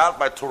brought about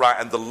by Torah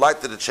and the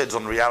light that it sheds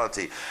on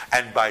reality,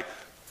 and by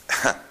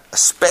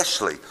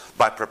especially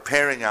by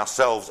preparing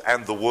ourselves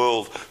and the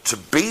world to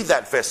be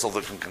that vessel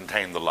that can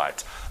contain the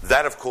light.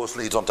 That, of course,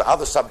 leads on to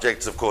other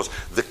subjects. Of course,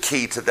 the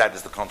key to that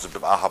is the concept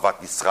of Ahavat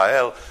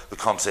Yisrael, the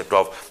concept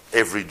of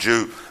every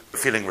Jew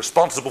feeling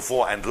responsible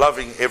for and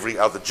loving every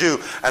other Jew,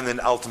 and then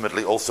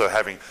ultimately also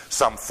having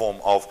some form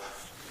of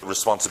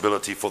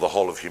responsibility for the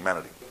whole of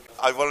humanity.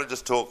 I want to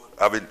just talk,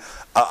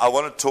 I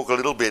want to talk a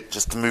little bit,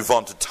 just to move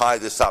on, to tie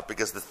this up,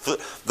 because the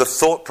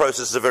thought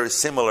processes are very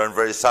similar and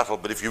very subtle,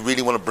 but if you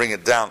really want to bring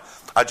it down,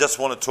 I just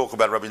want to talk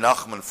about Rabbi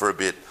Nachman for a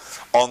bit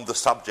on the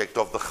subject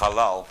of the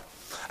halal.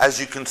 As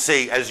you can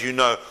see, as you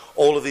know,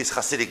 all of these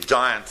Hasidic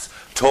giants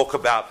talk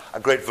about a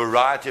great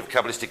variety of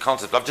Kabbalistic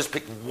concepts. I've just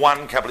picked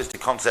one Kabbalistic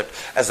concept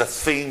as a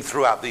theme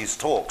throughout these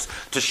talks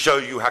to show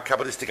you how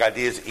Kabbalistic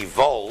ideas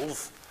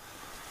evolve.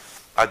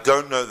 I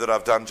don't know that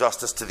I've done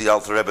justice to the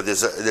Alter Rebbe.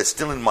 There's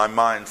still in my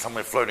mind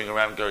somewhere floating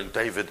around going,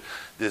 David,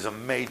 there's a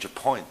major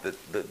point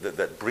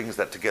that brings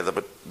that together,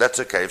 but that's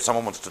okay. If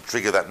someone wants to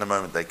trigger that in a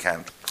moment, they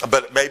can.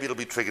 But maybe it'll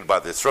be triggered by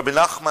this. Rabbi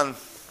Nachman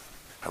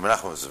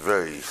was a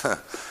very,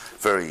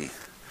 very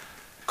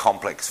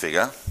complex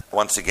figure.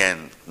 Once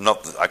again,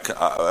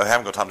 I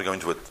haven't got time to go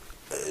into it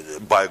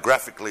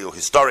biographically or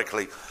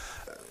historically.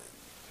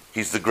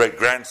 He's the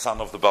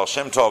great-grandson of the Baal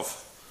Shem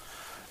Tov,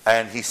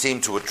 and he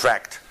seemed to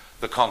attract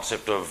the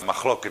concept of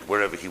machloket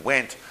wherever he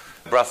went.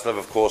 Braslav,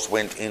 of course,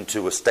 went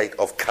into a state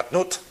of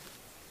katnut,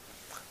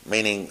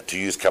 meaning to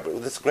use Kabbalah.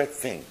 Well, that's a great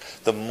thing.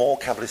 The more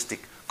Kabbalistic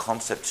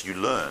concepts you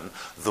learn,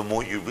 the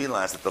more you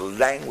realize that the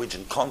language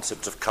and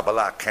concepts of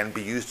Kabbalah can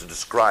be used to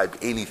describe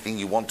anything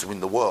you want to in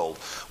the world,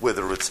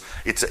 whether it's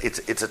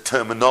a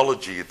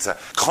terminology, it's a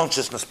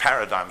consciousness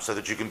paradigm, so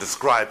that you can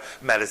describe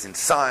matters in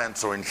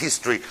science or in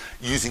history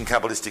using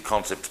Kabbalistic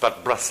concepts.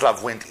 But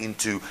Braslav went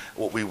into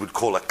what we would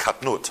call a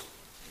katnut,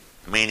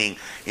 meaning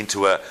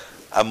into a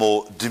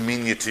more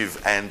diminutive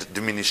and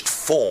diminished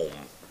form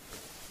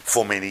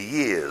for many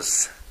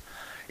years.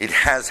 It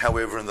has,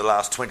 however, in the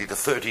last 20 to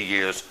 30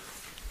 years,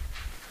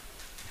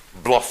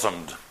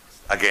 blossomed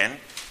again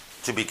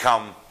to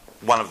become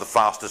one of the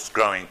fastest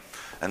growing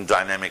and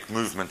dynamic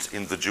movements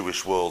in the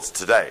Jewish world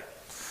today.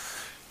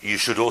 You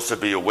should also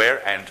be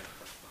aware, and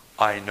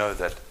I know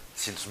that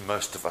since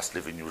most of us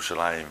live in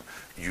Yerushalayim,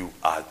 you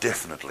are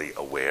definitely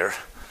aware,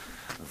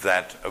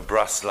 that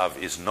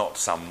Braslav is not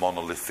some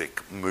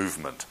monolithic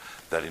movement,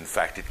 that in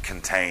fact it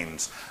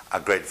contains a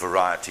great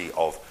variety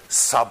of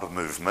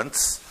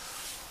sub-movements.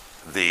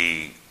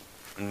 The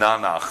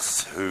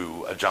Nanachs,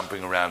 who are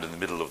jumping around in the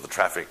middle of the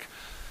traffic,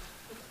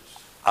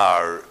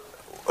 are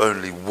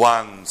only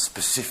one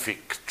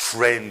specific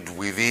trend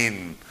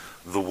within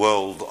the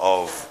world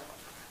of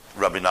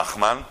Rabbi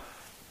Nachman.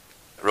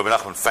 Rabbi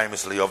Nachman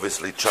famously,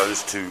 obviously,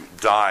 chose to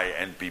die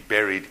and be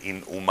buried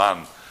in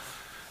Uman,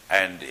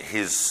 and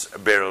his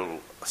burial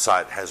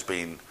site has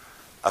been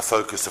a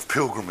focus of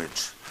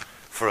pilgrimage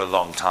for a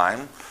long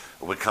time.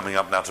 We're coming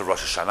up now to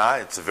Rosh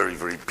Hashanah. It's a very,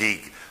 very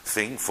big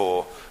thing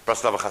for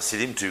Braslav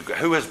Hasidim to go.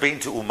 Who has been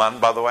to Uman,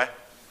 by the way?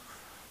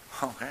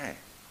 Okay.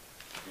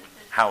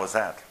 How was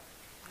that?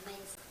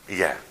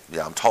 Amazing.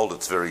 Yeah, I'm told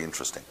it's very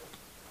interesting.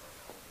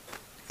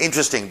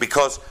 Interesting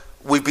because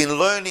we've been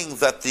learning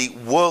that the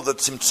world, that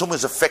Tzimtzum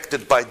is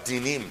affected by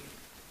dinim.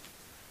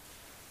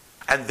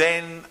 And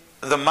then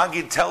the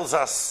Maggid tells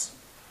us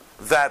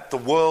that the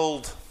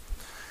world,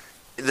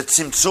 the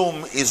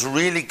Tzimtzum,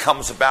 really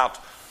comes about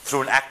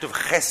through an act of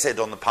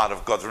chesed on the part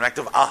of God, through an act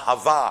of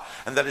ahava,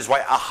 and that is why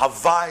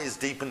ahava is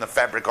deep in the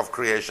fabric of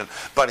creation.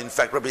 But in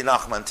fact, Rabbi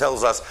Nachman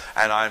tells us,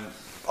 and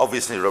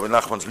obviously Rabbi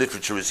Nachman's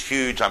literature is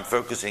huge. I'm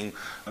focusing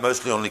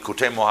mostly on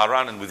Likutei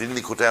Moharan, and within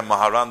Likutei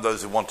Moharan,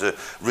 those who want to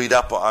read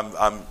up,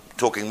 I'm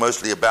talking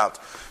mostly about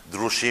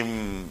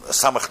Drushim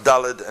Samach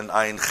Daled and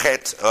Ayin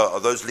Chet,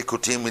 those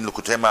Likutim in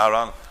Likutei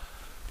Moharan,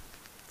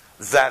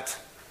 that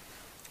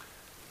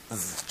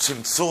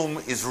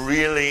Tzimtzum is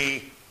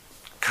really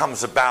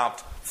comes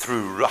about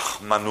through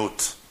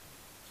Rahmanut,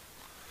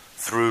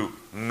 through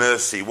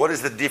mercy. What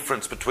is the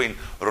difference between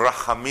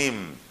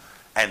Rachamim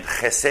and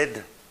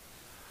Chesed?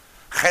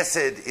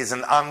 Chesed is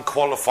an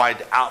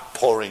unqualified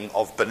outpouring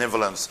of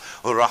benevolence.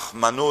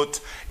 Rahmanut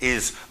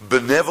is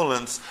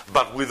benevolence,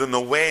 but with an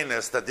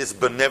awareness that this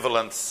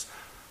benevolence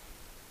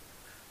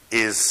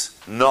is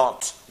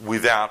not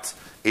without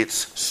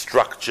its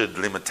structured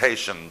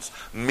limitations.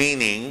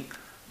 Meaning,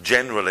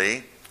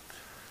 generally,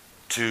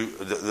 to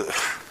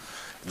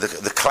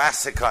the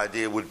classic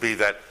idea would be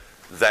that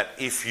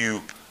if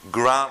you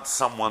grant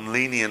someone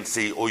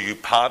leniency, or you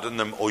pardon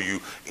them, or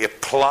you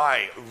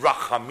apply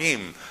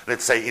rachamim,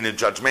 let's say in a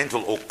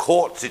judgmental or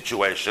court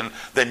situation,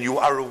 then you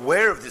are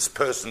aware of this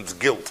person's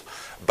guilt,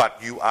 but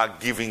you are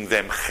giving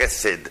them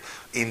chesed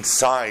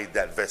inside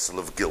that vessel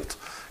of guilt.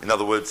 In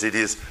other words, it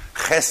is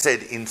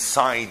chesed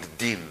inside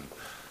din,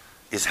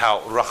 is how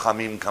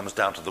rachamim comes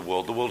down to the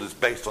world. The world is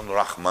based on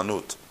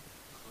rachmanut.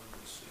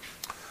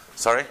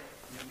 Sorry?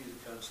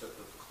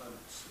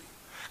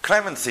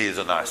 Clemency is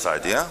a nice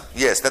idea.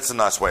 Yes, that's a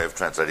nice way of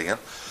translating it,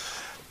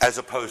 as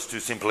opposed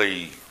to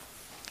simply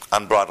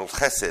unbridled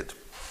chesed.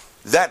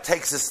 That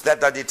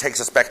idea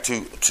takes us back to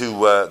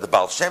the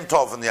Baal Shem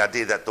Tov, and the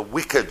idea that the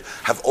wicked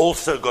have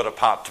also got a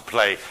part to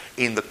play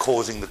in the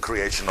causing the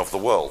creation of the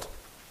world.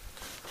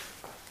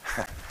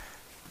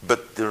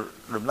 But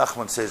Reb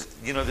Nachman says,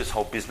 you know this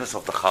whole business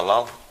of the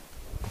halal?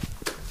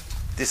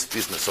 This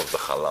business of the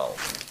halal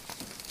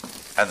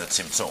and the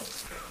tzimtzum.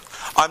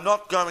 I'm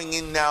not going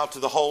in now to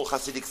the whole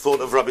Hasidic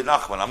thought of Rabbi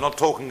Nachman. I'm not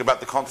talking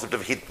about the concept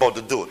of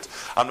hitbodedut.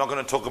 I'm not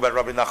going to talk about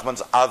Rabbi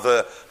Nachman's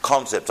other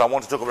concepts. I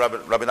want to talk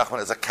about Rabbi Nachman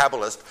as a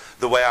Kabbalist,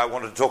 the way I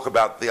want to talk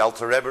about the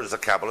Alter Rebbe as a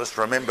Kabbalist.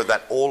 Remember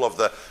that all of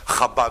the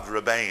Chabad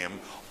Rebbeim,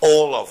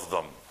 all of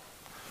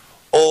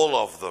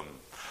them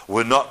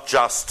were not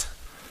just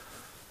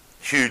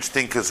huge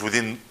thinkers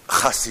within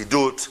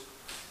Hasidut.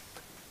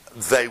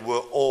 They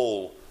were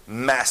all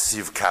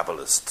massive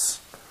Kabbalists.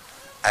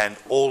 And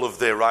all of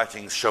their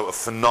writings show a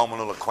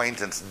phenomenal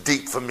acquaintance,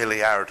 deep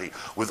familiarity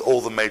with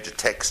all the major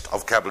texts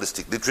of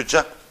Kabbalistic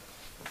literature,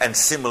 and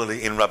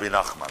similarly in Rabbi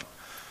Nachman.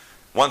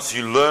 Once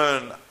you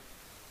learn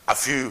a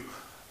few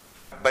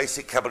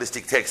basic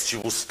Kabbalistic texts,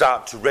 you will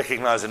start to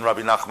recognize in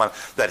Rabbi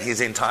Nachman that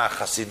his entire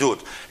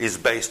Chassidut is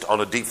based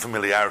on a deep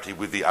familiarity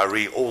with the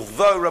Ari,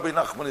 although Rabbi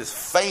Nachman is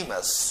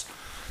famous,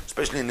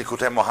 especially in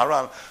Likutei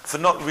Moharan, for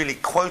not really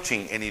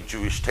quoting any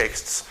Jewish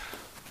texts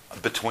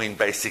between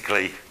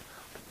basically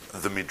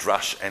the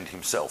Midrash and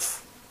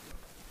himself,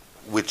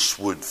 which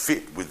would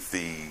fit with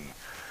the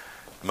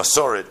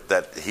Masoret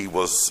that he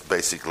was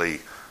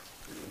basically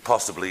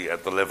possibly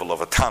at the level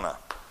of a Tana.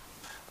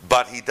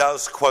 But he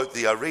does quote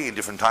the Ari in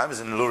different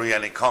times in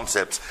Lurianic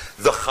concepts.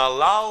 The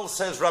Halal,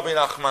 says Rabbi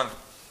Nachman,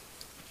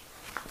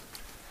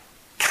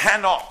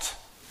 cannot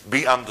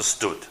be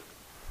understood.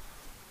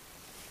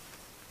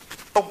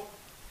 Oh,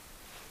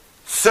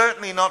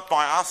 certainly not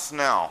by us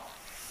now.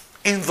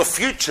 In the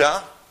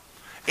future,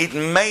 it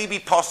may be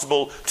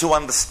possible to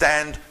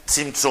understand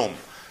Tzimtzum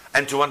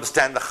and to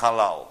understand the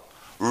Halal.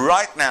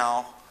 Right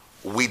now,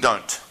 we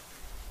don't.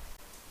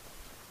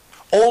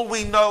 All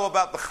we know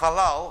about the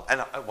Halal,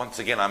 and once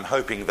again I'm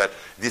hoping that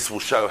this will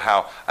show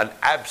how an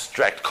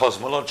abstract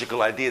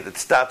cosmological idea that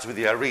starts with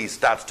the Ari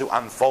starts to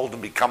unfold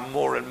and become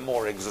more and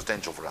more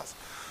existential for us.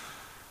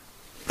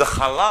 The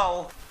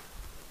Halal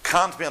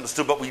can't be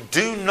understood, but we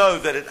do know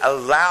that it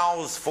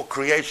allows for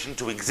creation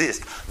to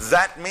exist.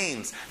 That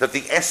means that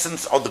the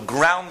essence or the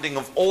grounding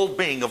of all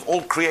being, of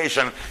all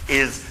creation,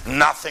 is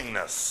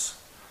nothingness.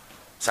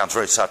 Sounds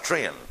very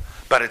Sartrean,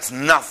 but it's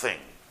nothing.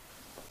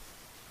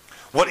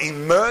 What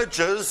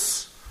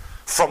emerges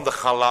from the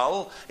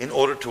halal in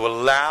order to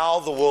allow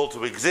the world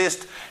to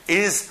exist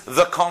is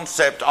the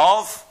concept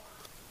of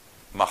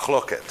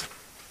machloket,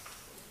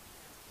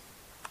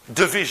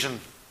 division.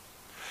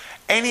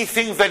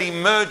 Anything that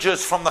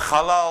emerges from the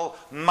halal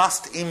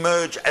must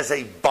emerge as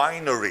a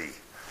binary.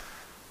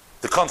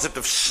 The concept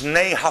of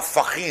shnei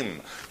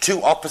hafachim,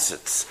 two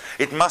opposites.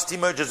 It must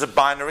emerge as a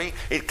binary.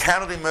 It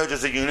cannot emerge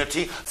as a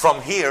unity.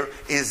 From here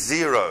is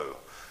zero.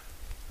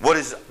 What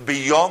is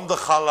beyond the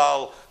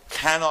halal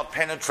cannot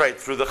penetrate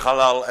through the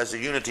halal as a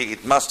unity.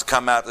 It must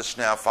come out as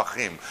shnei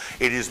hafachim.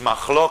 It is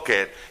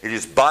machloket. It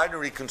is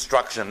binary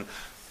construction,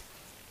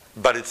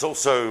 but it's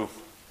also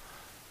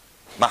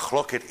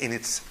machloket in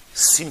its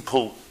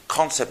simple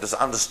concept as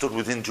understood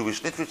within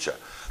Jewish literature.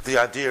 The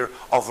idea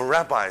of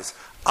rabbis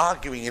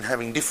arguing and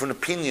having different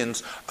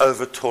opinions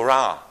over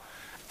Torah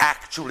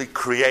actually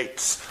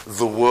creates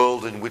the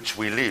world in which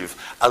we live,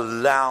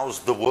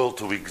 allows the world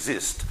to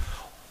exist.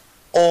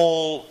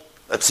 All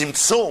a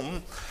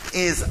tzimtzum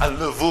is a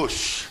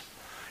levush.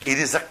 It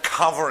is a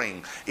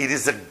covering. It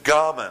is a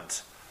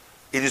garment.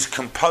 It is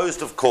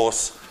composed, of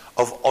course,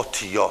 of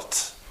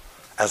otiyot.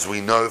 As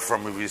we know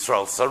from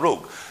Yisrael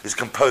Sarug, is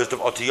composed of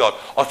otiyot.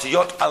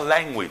 Otiyot are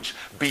language.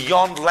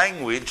 Beyond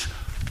language,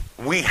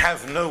 we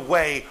have no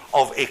way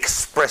of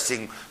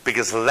expressing,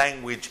 because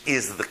language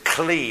is the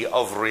kli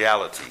of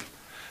reality.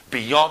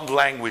 Beyond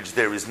language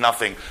there is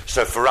nothing.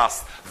 So for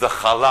us, the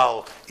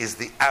halal is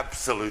the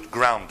absolute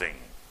grounding.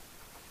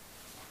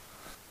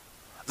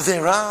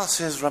 There are,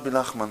 says Rabbi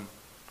Nachman,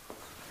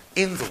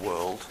 in the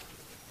world,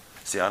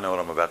 see, I know what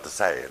I'm about to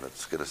say, and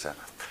it's going to sound.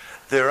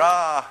 There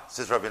are,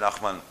 says Rabbi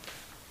Nachman,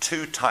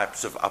 two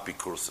types of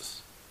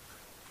apikursus.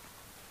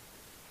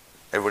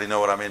 Everybody know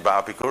what I mean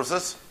by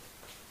apikursus?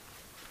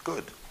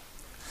 Good.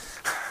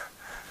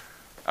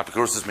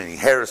 Apikursus meaning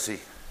heresy.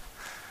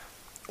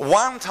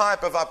 One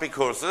type of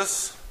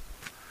apikursus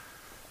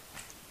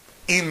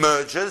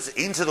emerges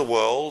into the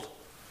world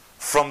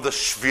from the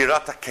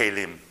shvirat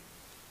kelim,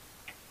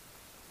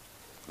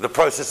 the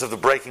process of the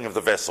breaking of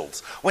the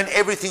vessels, when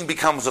everything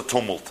becomes a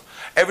tumult,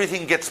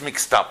 everything gets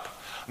mixed up.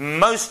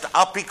 Most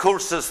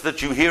apikursus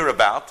that you hear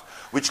about,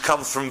 which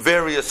comes from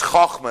various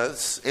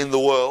chokhmas in the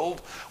world,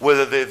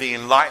 whether they're the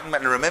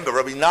Enlightenment, and remember,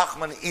 Rabbi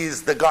Nachman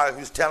is the guy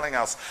who's telling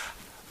us,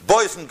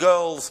 boys and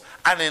girls,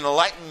 an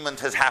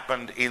enlightenment has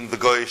happened in the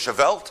Goyish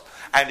Welt,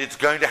 and it's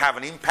going to have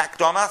an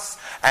impact on us,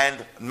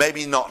 and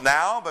maybe not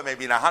now, but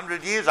maybe in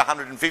 100 years,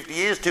 150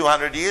 years,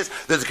 200 years,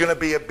 there's going to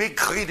be a big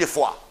cri de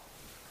foi,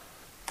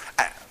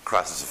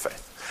 crisis of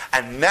faith.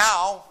 And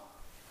now,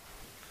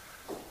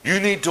 you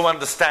need to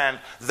understand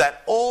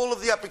that all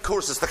of the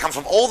apikursus that come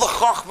from all the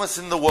chokhmas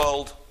in the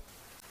world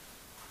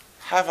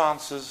have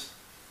answers.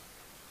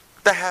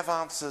 They have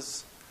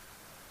answers.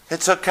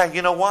 It's okay.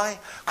 You know why?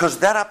 Because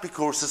that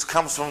apikursus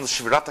comes from the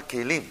Shvirat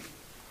HaKelim.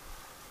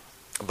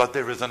 But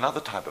there is another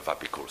type of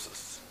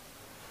apikursus.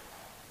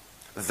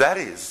 That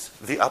is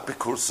the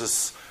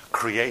apikursus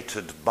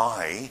created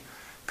by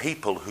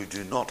people who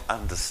do not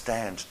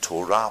understand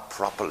Torah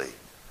properly,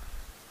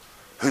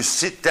 who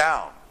sit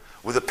down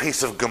with a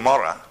piece of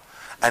Gemara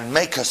and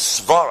make a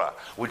svara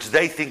which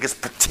they think is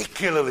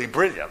particularly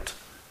brilliant,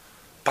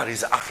 but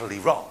is utterly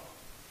wrong,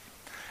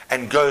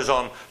 and goes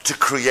on to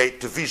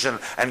create division,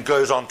 and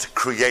goes on to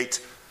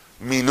create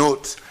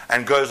minut,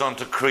 and goes on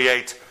to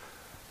create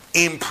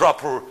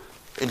improper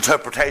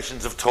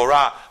interpretations of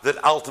Torah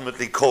that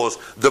ultimately cause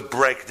the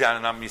breakdown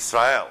in Am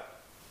Yisrael.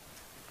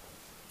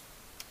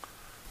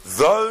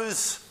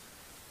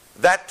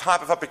 That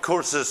type of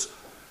apikursus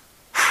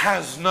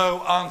has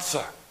no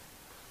answer.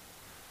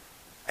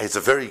 It's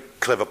a very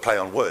clever play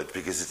on words,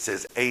 because it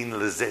says ein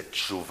lezet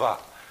tshuva,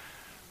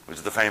 which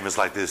is the famous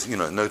like this,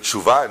 no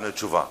tshuva, no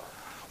tshuva.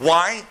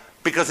 Why?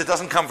 Because it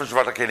doesn't come from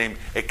Shvirat HaKelim,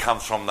 it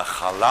comes from the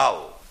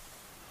halal.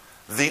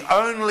 The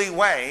only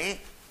way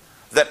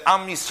that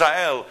Am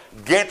Yisrael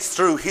gets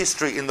through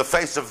history in the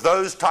face of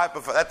that type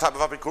of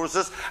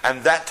apikursus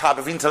and that type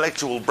of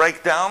intellectual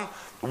breakdown,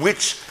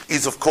 which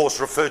is of course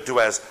referred to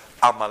as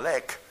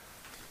Amalek,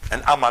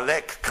 and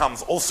Amalek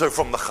comes also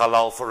from the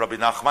halal for Rabbi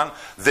Nachman.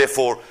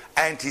 Therefore,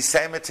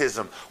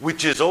 anti-Semitism,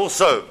 which is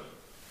also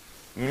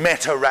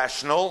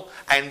meta-rational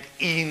and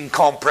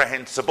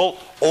incomprehensible,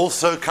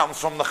 also comes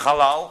from the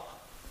halal.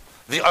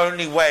 The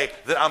only way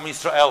that Am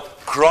Yisrael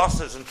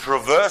crosses and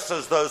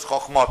traverses those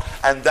chokhmot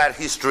and that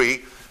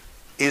history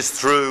is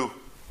through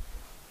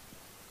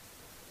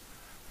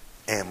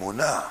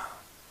emunah.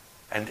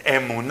 And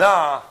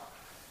emunah,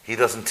 he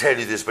doesn't tell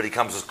you this, but he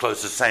comes as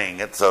close as saying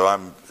it. So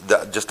I'm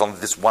just on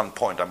this one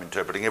point I'm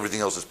interpreting.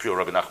 Everything else is pure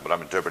Rabbi Nachman, but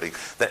I'm interpreting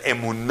that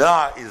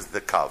emunah is the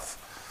kav.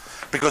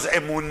 Because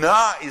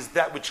emunah is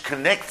that which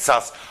connects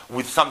us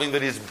with something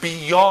that is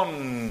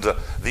beyond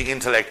the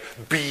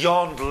intellect,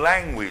 beyond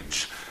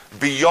language,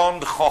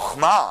 beyond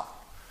chokhmah,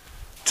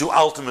 to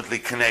ultimately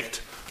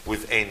connect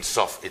with Ein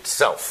Sof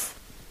itself.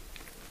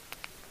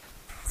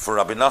 For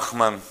Rabbi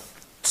Nachman,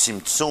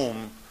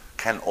 tzimtzum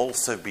can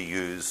also be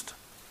used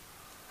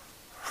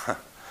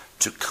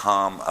to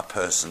calm a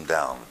person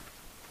down.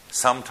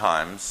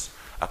 Sometimes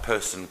a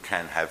person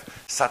can have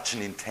such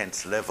an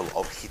intense level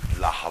of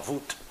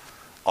hitlahavut,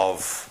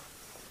 of,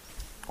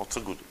 what's a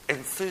good,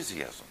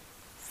 enthusiasm.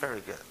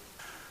 Very good.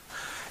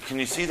 Can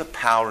you see the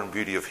power and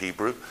beauty of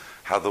Hebrew?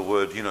 How the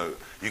word,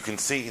 you can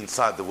see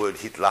inside the word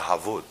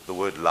hitlahavut, the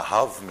word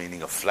lahav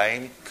meaning a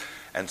flame,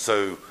 and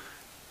so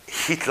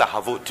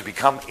hitlahavut, to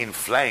become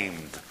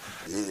inflamed.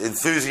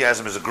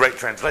 Enthusiasm is a great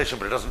translation,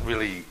 but it doesn't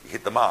really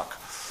hit the mark.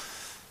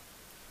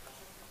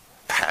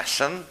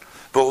 Passion,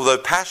 but although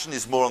passion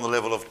is more on the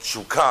level of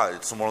tshuka,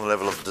 it's more on the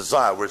level of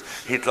desire, whereas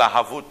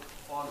hitlahavut,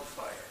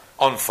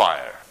 on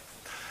fire.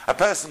 A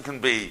person can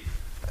be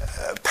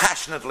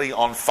passionately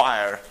on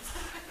fire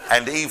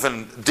and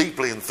even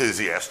deeply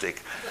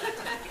enthusiastic,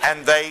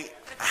 and they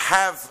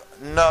have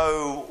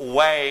no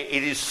way,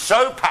 it is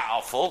so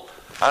powerful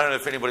I don't know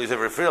if anybody's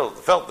ever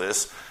felt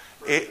this.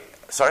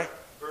 Sorry?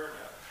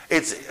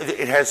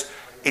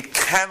 It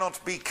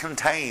cannot be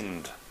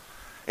contained.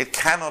 It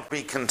cannot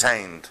be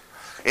contained.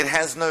 It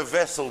has no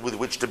vessel with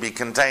which to be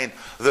contained.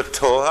 The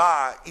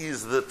Torah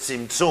is the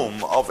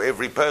tzimtzum of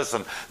every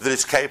person that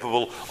is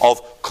capable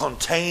of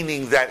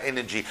containing that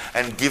energy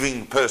and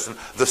giving the person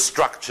the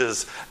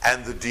structures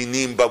and the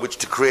dinim by which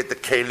to create the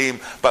kelim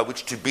by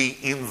which to be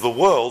in the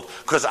world,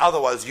 because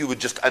otherwise you would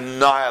just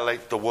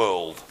annihilate the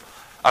world.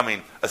 I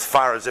mean, as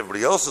far as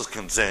everybody else is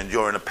concerned,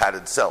 you're in a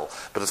padded cell.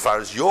 But as far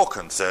as you're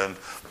concerned,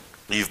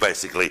 you've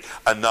basically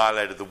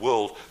annihilated the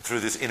world through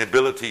this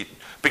inability.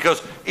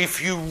 Because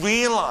if you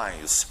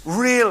realize,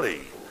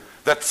 really,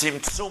 that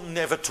Tzimtzum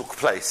never took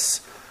place,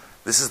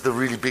 this is the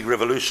really big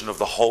revolution of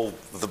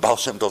the Baal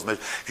Shem Tov's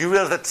message. If you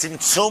realize that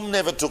Tzimtzum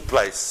never took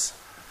place,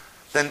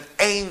 then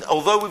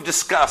although we've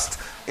discussed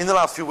in the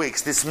last few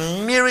weeks this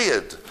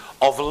myriad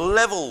of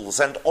levels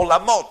and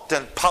olamot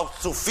and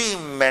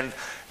partsufim and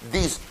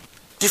these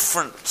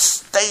different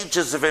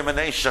stages of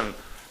emanation,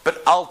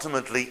 but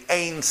ultimately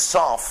Ein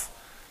Sof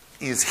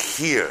is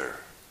here.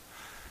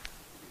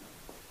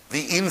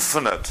 The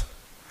infinite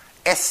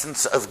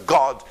essence of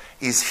God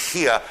is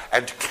here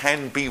and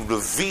can be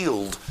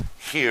revealed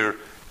here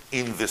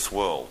in this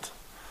world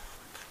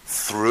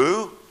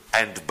through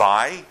and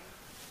by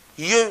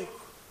you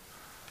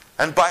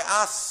and by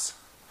us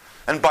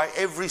and by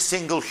every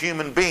single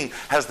human being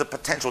has the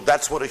potential.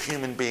 That's what a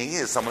human being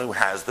is, someone who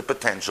has the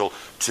potential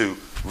to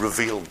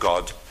reveal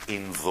God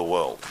in the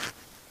world.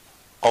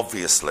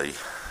 Obviously,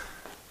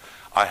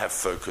 I have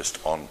focused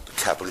on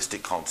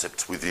Kabbalistic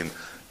concepts within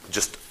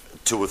just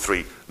 2 or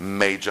 3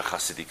 major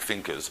Hasidic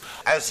thinkers.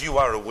 As you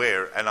are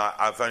aware, and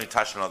I've only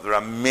touched on it, there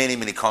are many,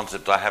 many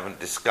concepts I haven't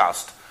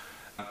discussed.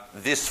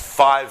 This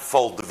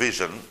 5-fold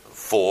division,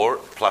 4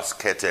 plus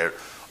Keter,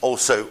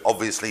 also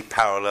obviously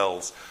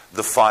parallels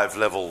the 5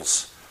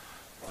 levels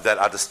that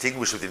are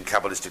distinguished within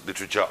Kabbalistic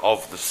literature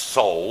of the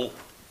soul.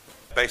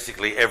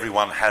 Basically,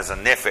 everyone has a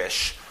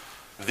nefesh.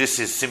 This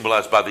is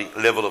symbolized by the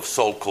level of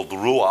soul called the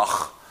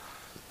Ruach.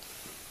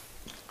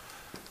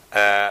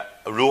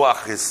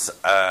 Ruach is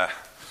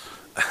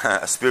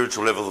a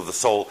spiritual level of the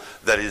soul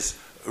that is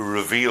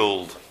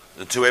revealed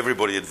to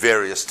everybody at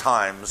various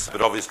times,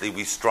 but obviously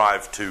we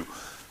strive to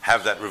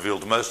have that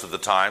revealed most of the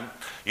time.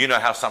 You know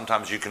how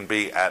sometimes you can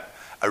be at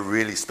a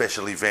really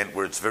special event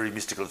where it's very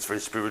mystical, it's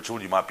very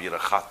spiritual. You might be at a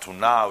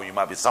chatuna, or you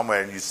might be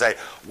somewhere and you say,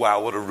 wow,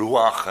 what a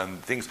ruach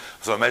and things.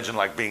 So imagine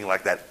like being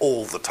like that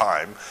all the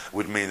time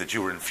would mean that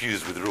you were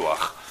infused with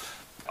ruach.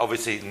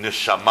 Obviously,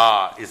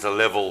 neshama is a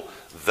level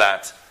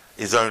that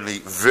is only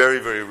very,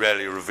 very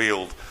rarely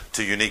revealed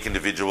to unique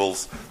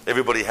individuals.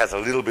 Everybody has a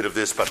little bit of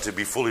this, but to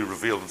be fully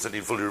revealed, and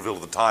certainly fully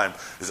revealed at the time,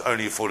 is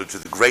only afforded to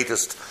the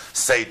greatest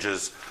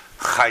sages.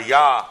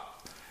 Chaya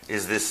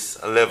is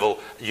this level.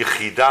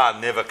 Yechidah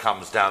never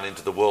comes down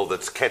into the world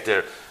that's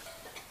Keter.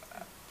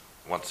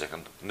 1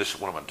 second.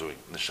 What am I doing?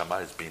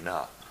 Neshama is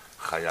Binah.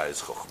 Chaya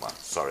is Chokhmah.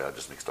 Sorry, I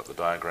just mixed up the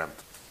diagram.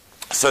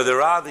 So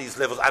there are these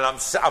levels, and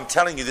I'm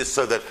telling you this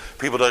so that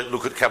people don't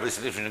look at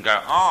Kabbalistic literature and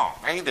go, oh,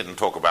 he didn't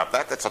talk about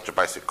that. That's such a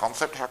basic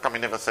concept. How come he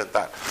never said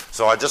that?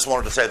 So I just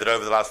wanted to say that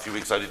over the last few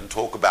weeks I didn't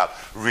talk about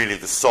really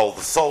the soul.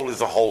 The soul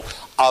is a whole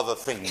other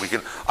thing.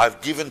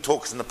 I've given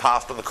talks in the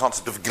past on the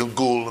concept of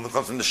Gilgul and the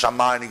concept of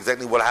Neshama and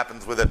exactly what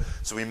happens with it,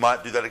 so we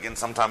might do that again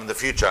sometime in the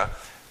future.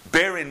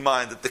 Bear in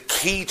mind that the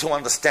key to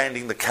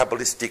understanding the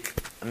Kabbalistic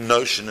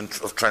notion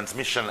of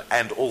transmission,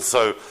 and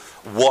also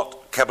what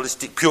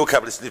pure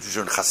Kabbalistic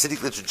literature and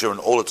Hasidic literature and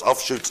all its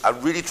offshoots are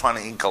really trying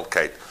to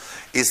inculcate,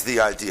 is the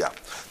idea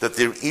that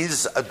there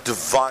is a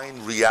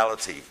divine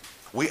reality.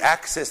 We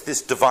access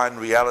this divine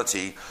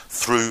reality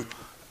through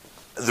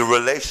the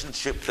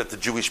relationship that the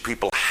Jewish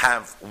people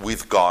have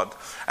with God,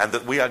 and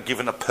that we are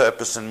given a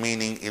purpose and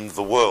meaning in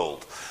the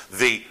world.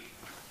 The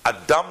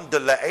Adam de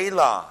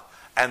La'ela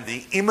and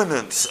the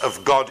immanence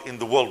of God in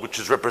the world, which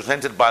is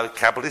represented by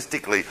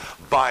Kabbalistically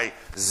by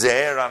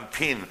Ze'er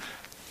Anpin,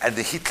 and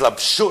the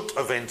hitlabshut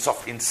of Ein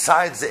Sof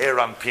inside Ze'er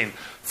Anpin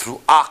through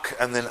Ak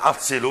and then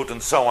Atzilut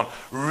and so on,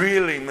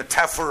 really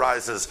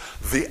metaphorizes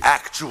the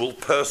actual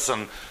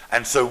person.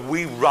 And so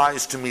we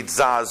rise to meet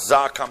Zah.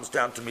 Zah comes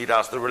down to meet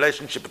us. The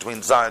relationship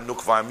between Zah and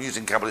Nukva, I'm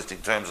using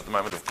Kabbalistic terms at the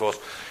moment, of course,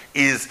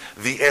 is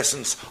the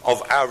essence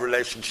of our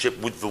relationship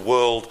with the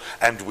world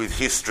and with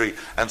history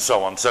and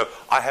so on. So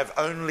I have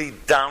only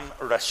done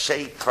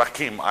Rashi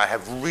Prakim. I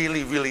have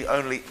really, really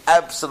only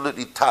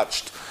absolutely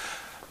touched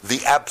the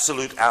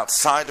absolute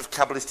outside of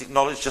Kabbalistic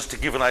knowledge, just to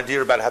give an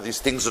idea about how these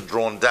things are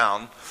drawn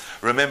down.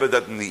 Remember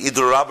that in the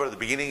Idr Rabbah at the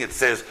beginning it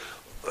says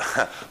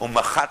that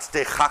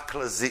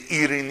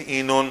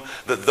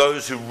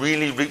those who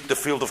really reap the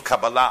field of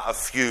Kabbalah are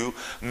few.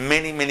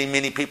 Many, many,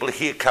 many people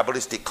hear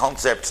Kabbalistic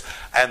concepts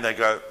and they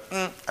go,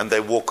 and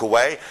they walk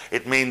away.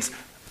 It means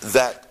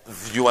that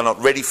you are not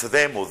ready for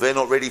them, or they're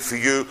not ready for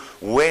you.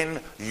 When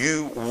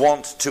you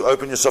want to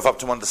open yourself up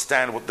to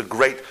understand what the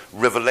great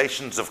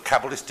revelations of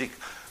Kabbalistic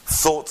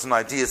thoughts and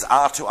ideas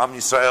are to Am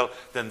Yisrael,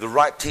 then the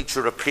right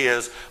teacher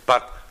appears.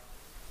 But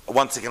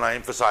once again I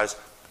emphasize,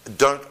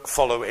 don't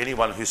follow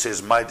anyone who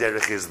says my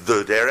derech is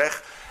the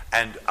derech,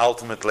 and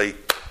ultimately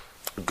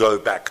go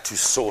back to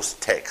source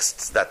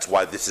texts. That's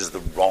why this is the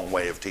wrong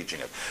way of teaching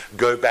it.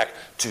 Go back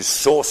to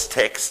source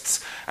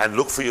texts and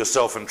look for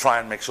yourself and try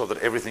and make sure that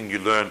everything you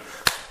learn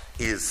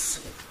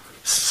is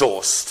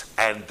sourced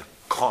and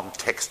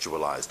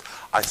contextualized.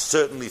 I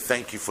certainly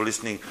thank you for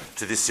listening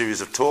to this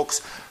series of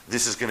talks.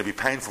 This is going to be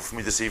painful for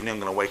me this evening. I'm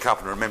going to wake up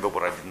and remember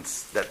what I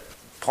didn't, that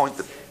point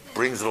that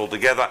brings it all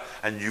together,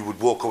 and you would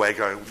walk away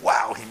going,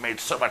 wow, he made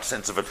so much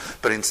sense of it.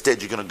 But instead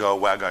you're going to go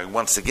away going,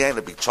 once again,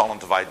 a big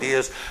cholent of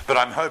ideas. But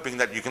I'm hoping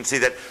that you can see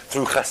that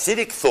through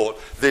Hasidic thought,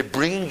 they're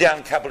bringing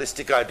down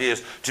Kabbalistic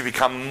ideas to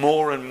become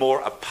more and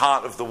more a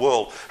part of the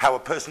world. How a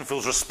person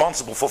feels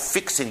responsible for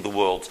fixing the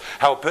world.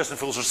 How a person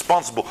feels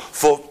responsible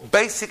for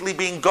basically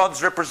being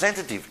God's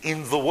representative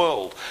in the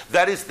world.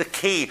 That is the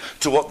key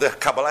to what the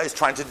Kabbalah is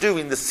trying to do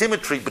in the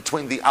symmetry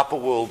between the upper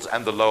worlds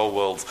and the lower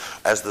worlds,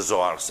 as the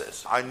Zohar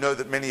says. I know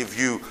that many of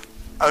you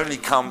only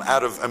come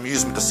out of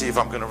amusement to see if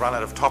I'm going to run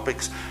out of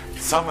topics.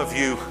 Some of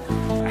you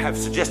have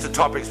suggested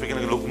topics. We're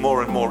going to look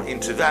more and more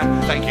into that.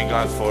 Thank you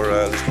guys for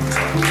listening.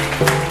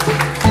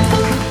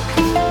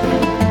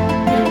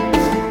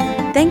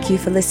 Thank you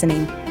for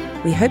listening.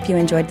 We hope you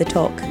enjoyed the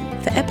talk.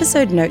 For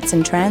episode notes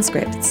and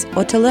transcripts,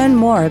 or to learn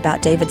more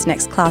about David's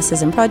next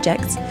classes and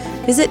projects,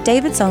 visit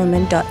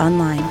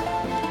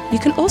davidsolomon.online. You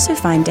can also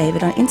find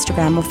David on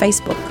Instagram or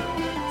Facebook.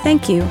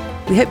 Thank you.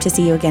 We hope to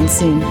see you again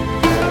soon.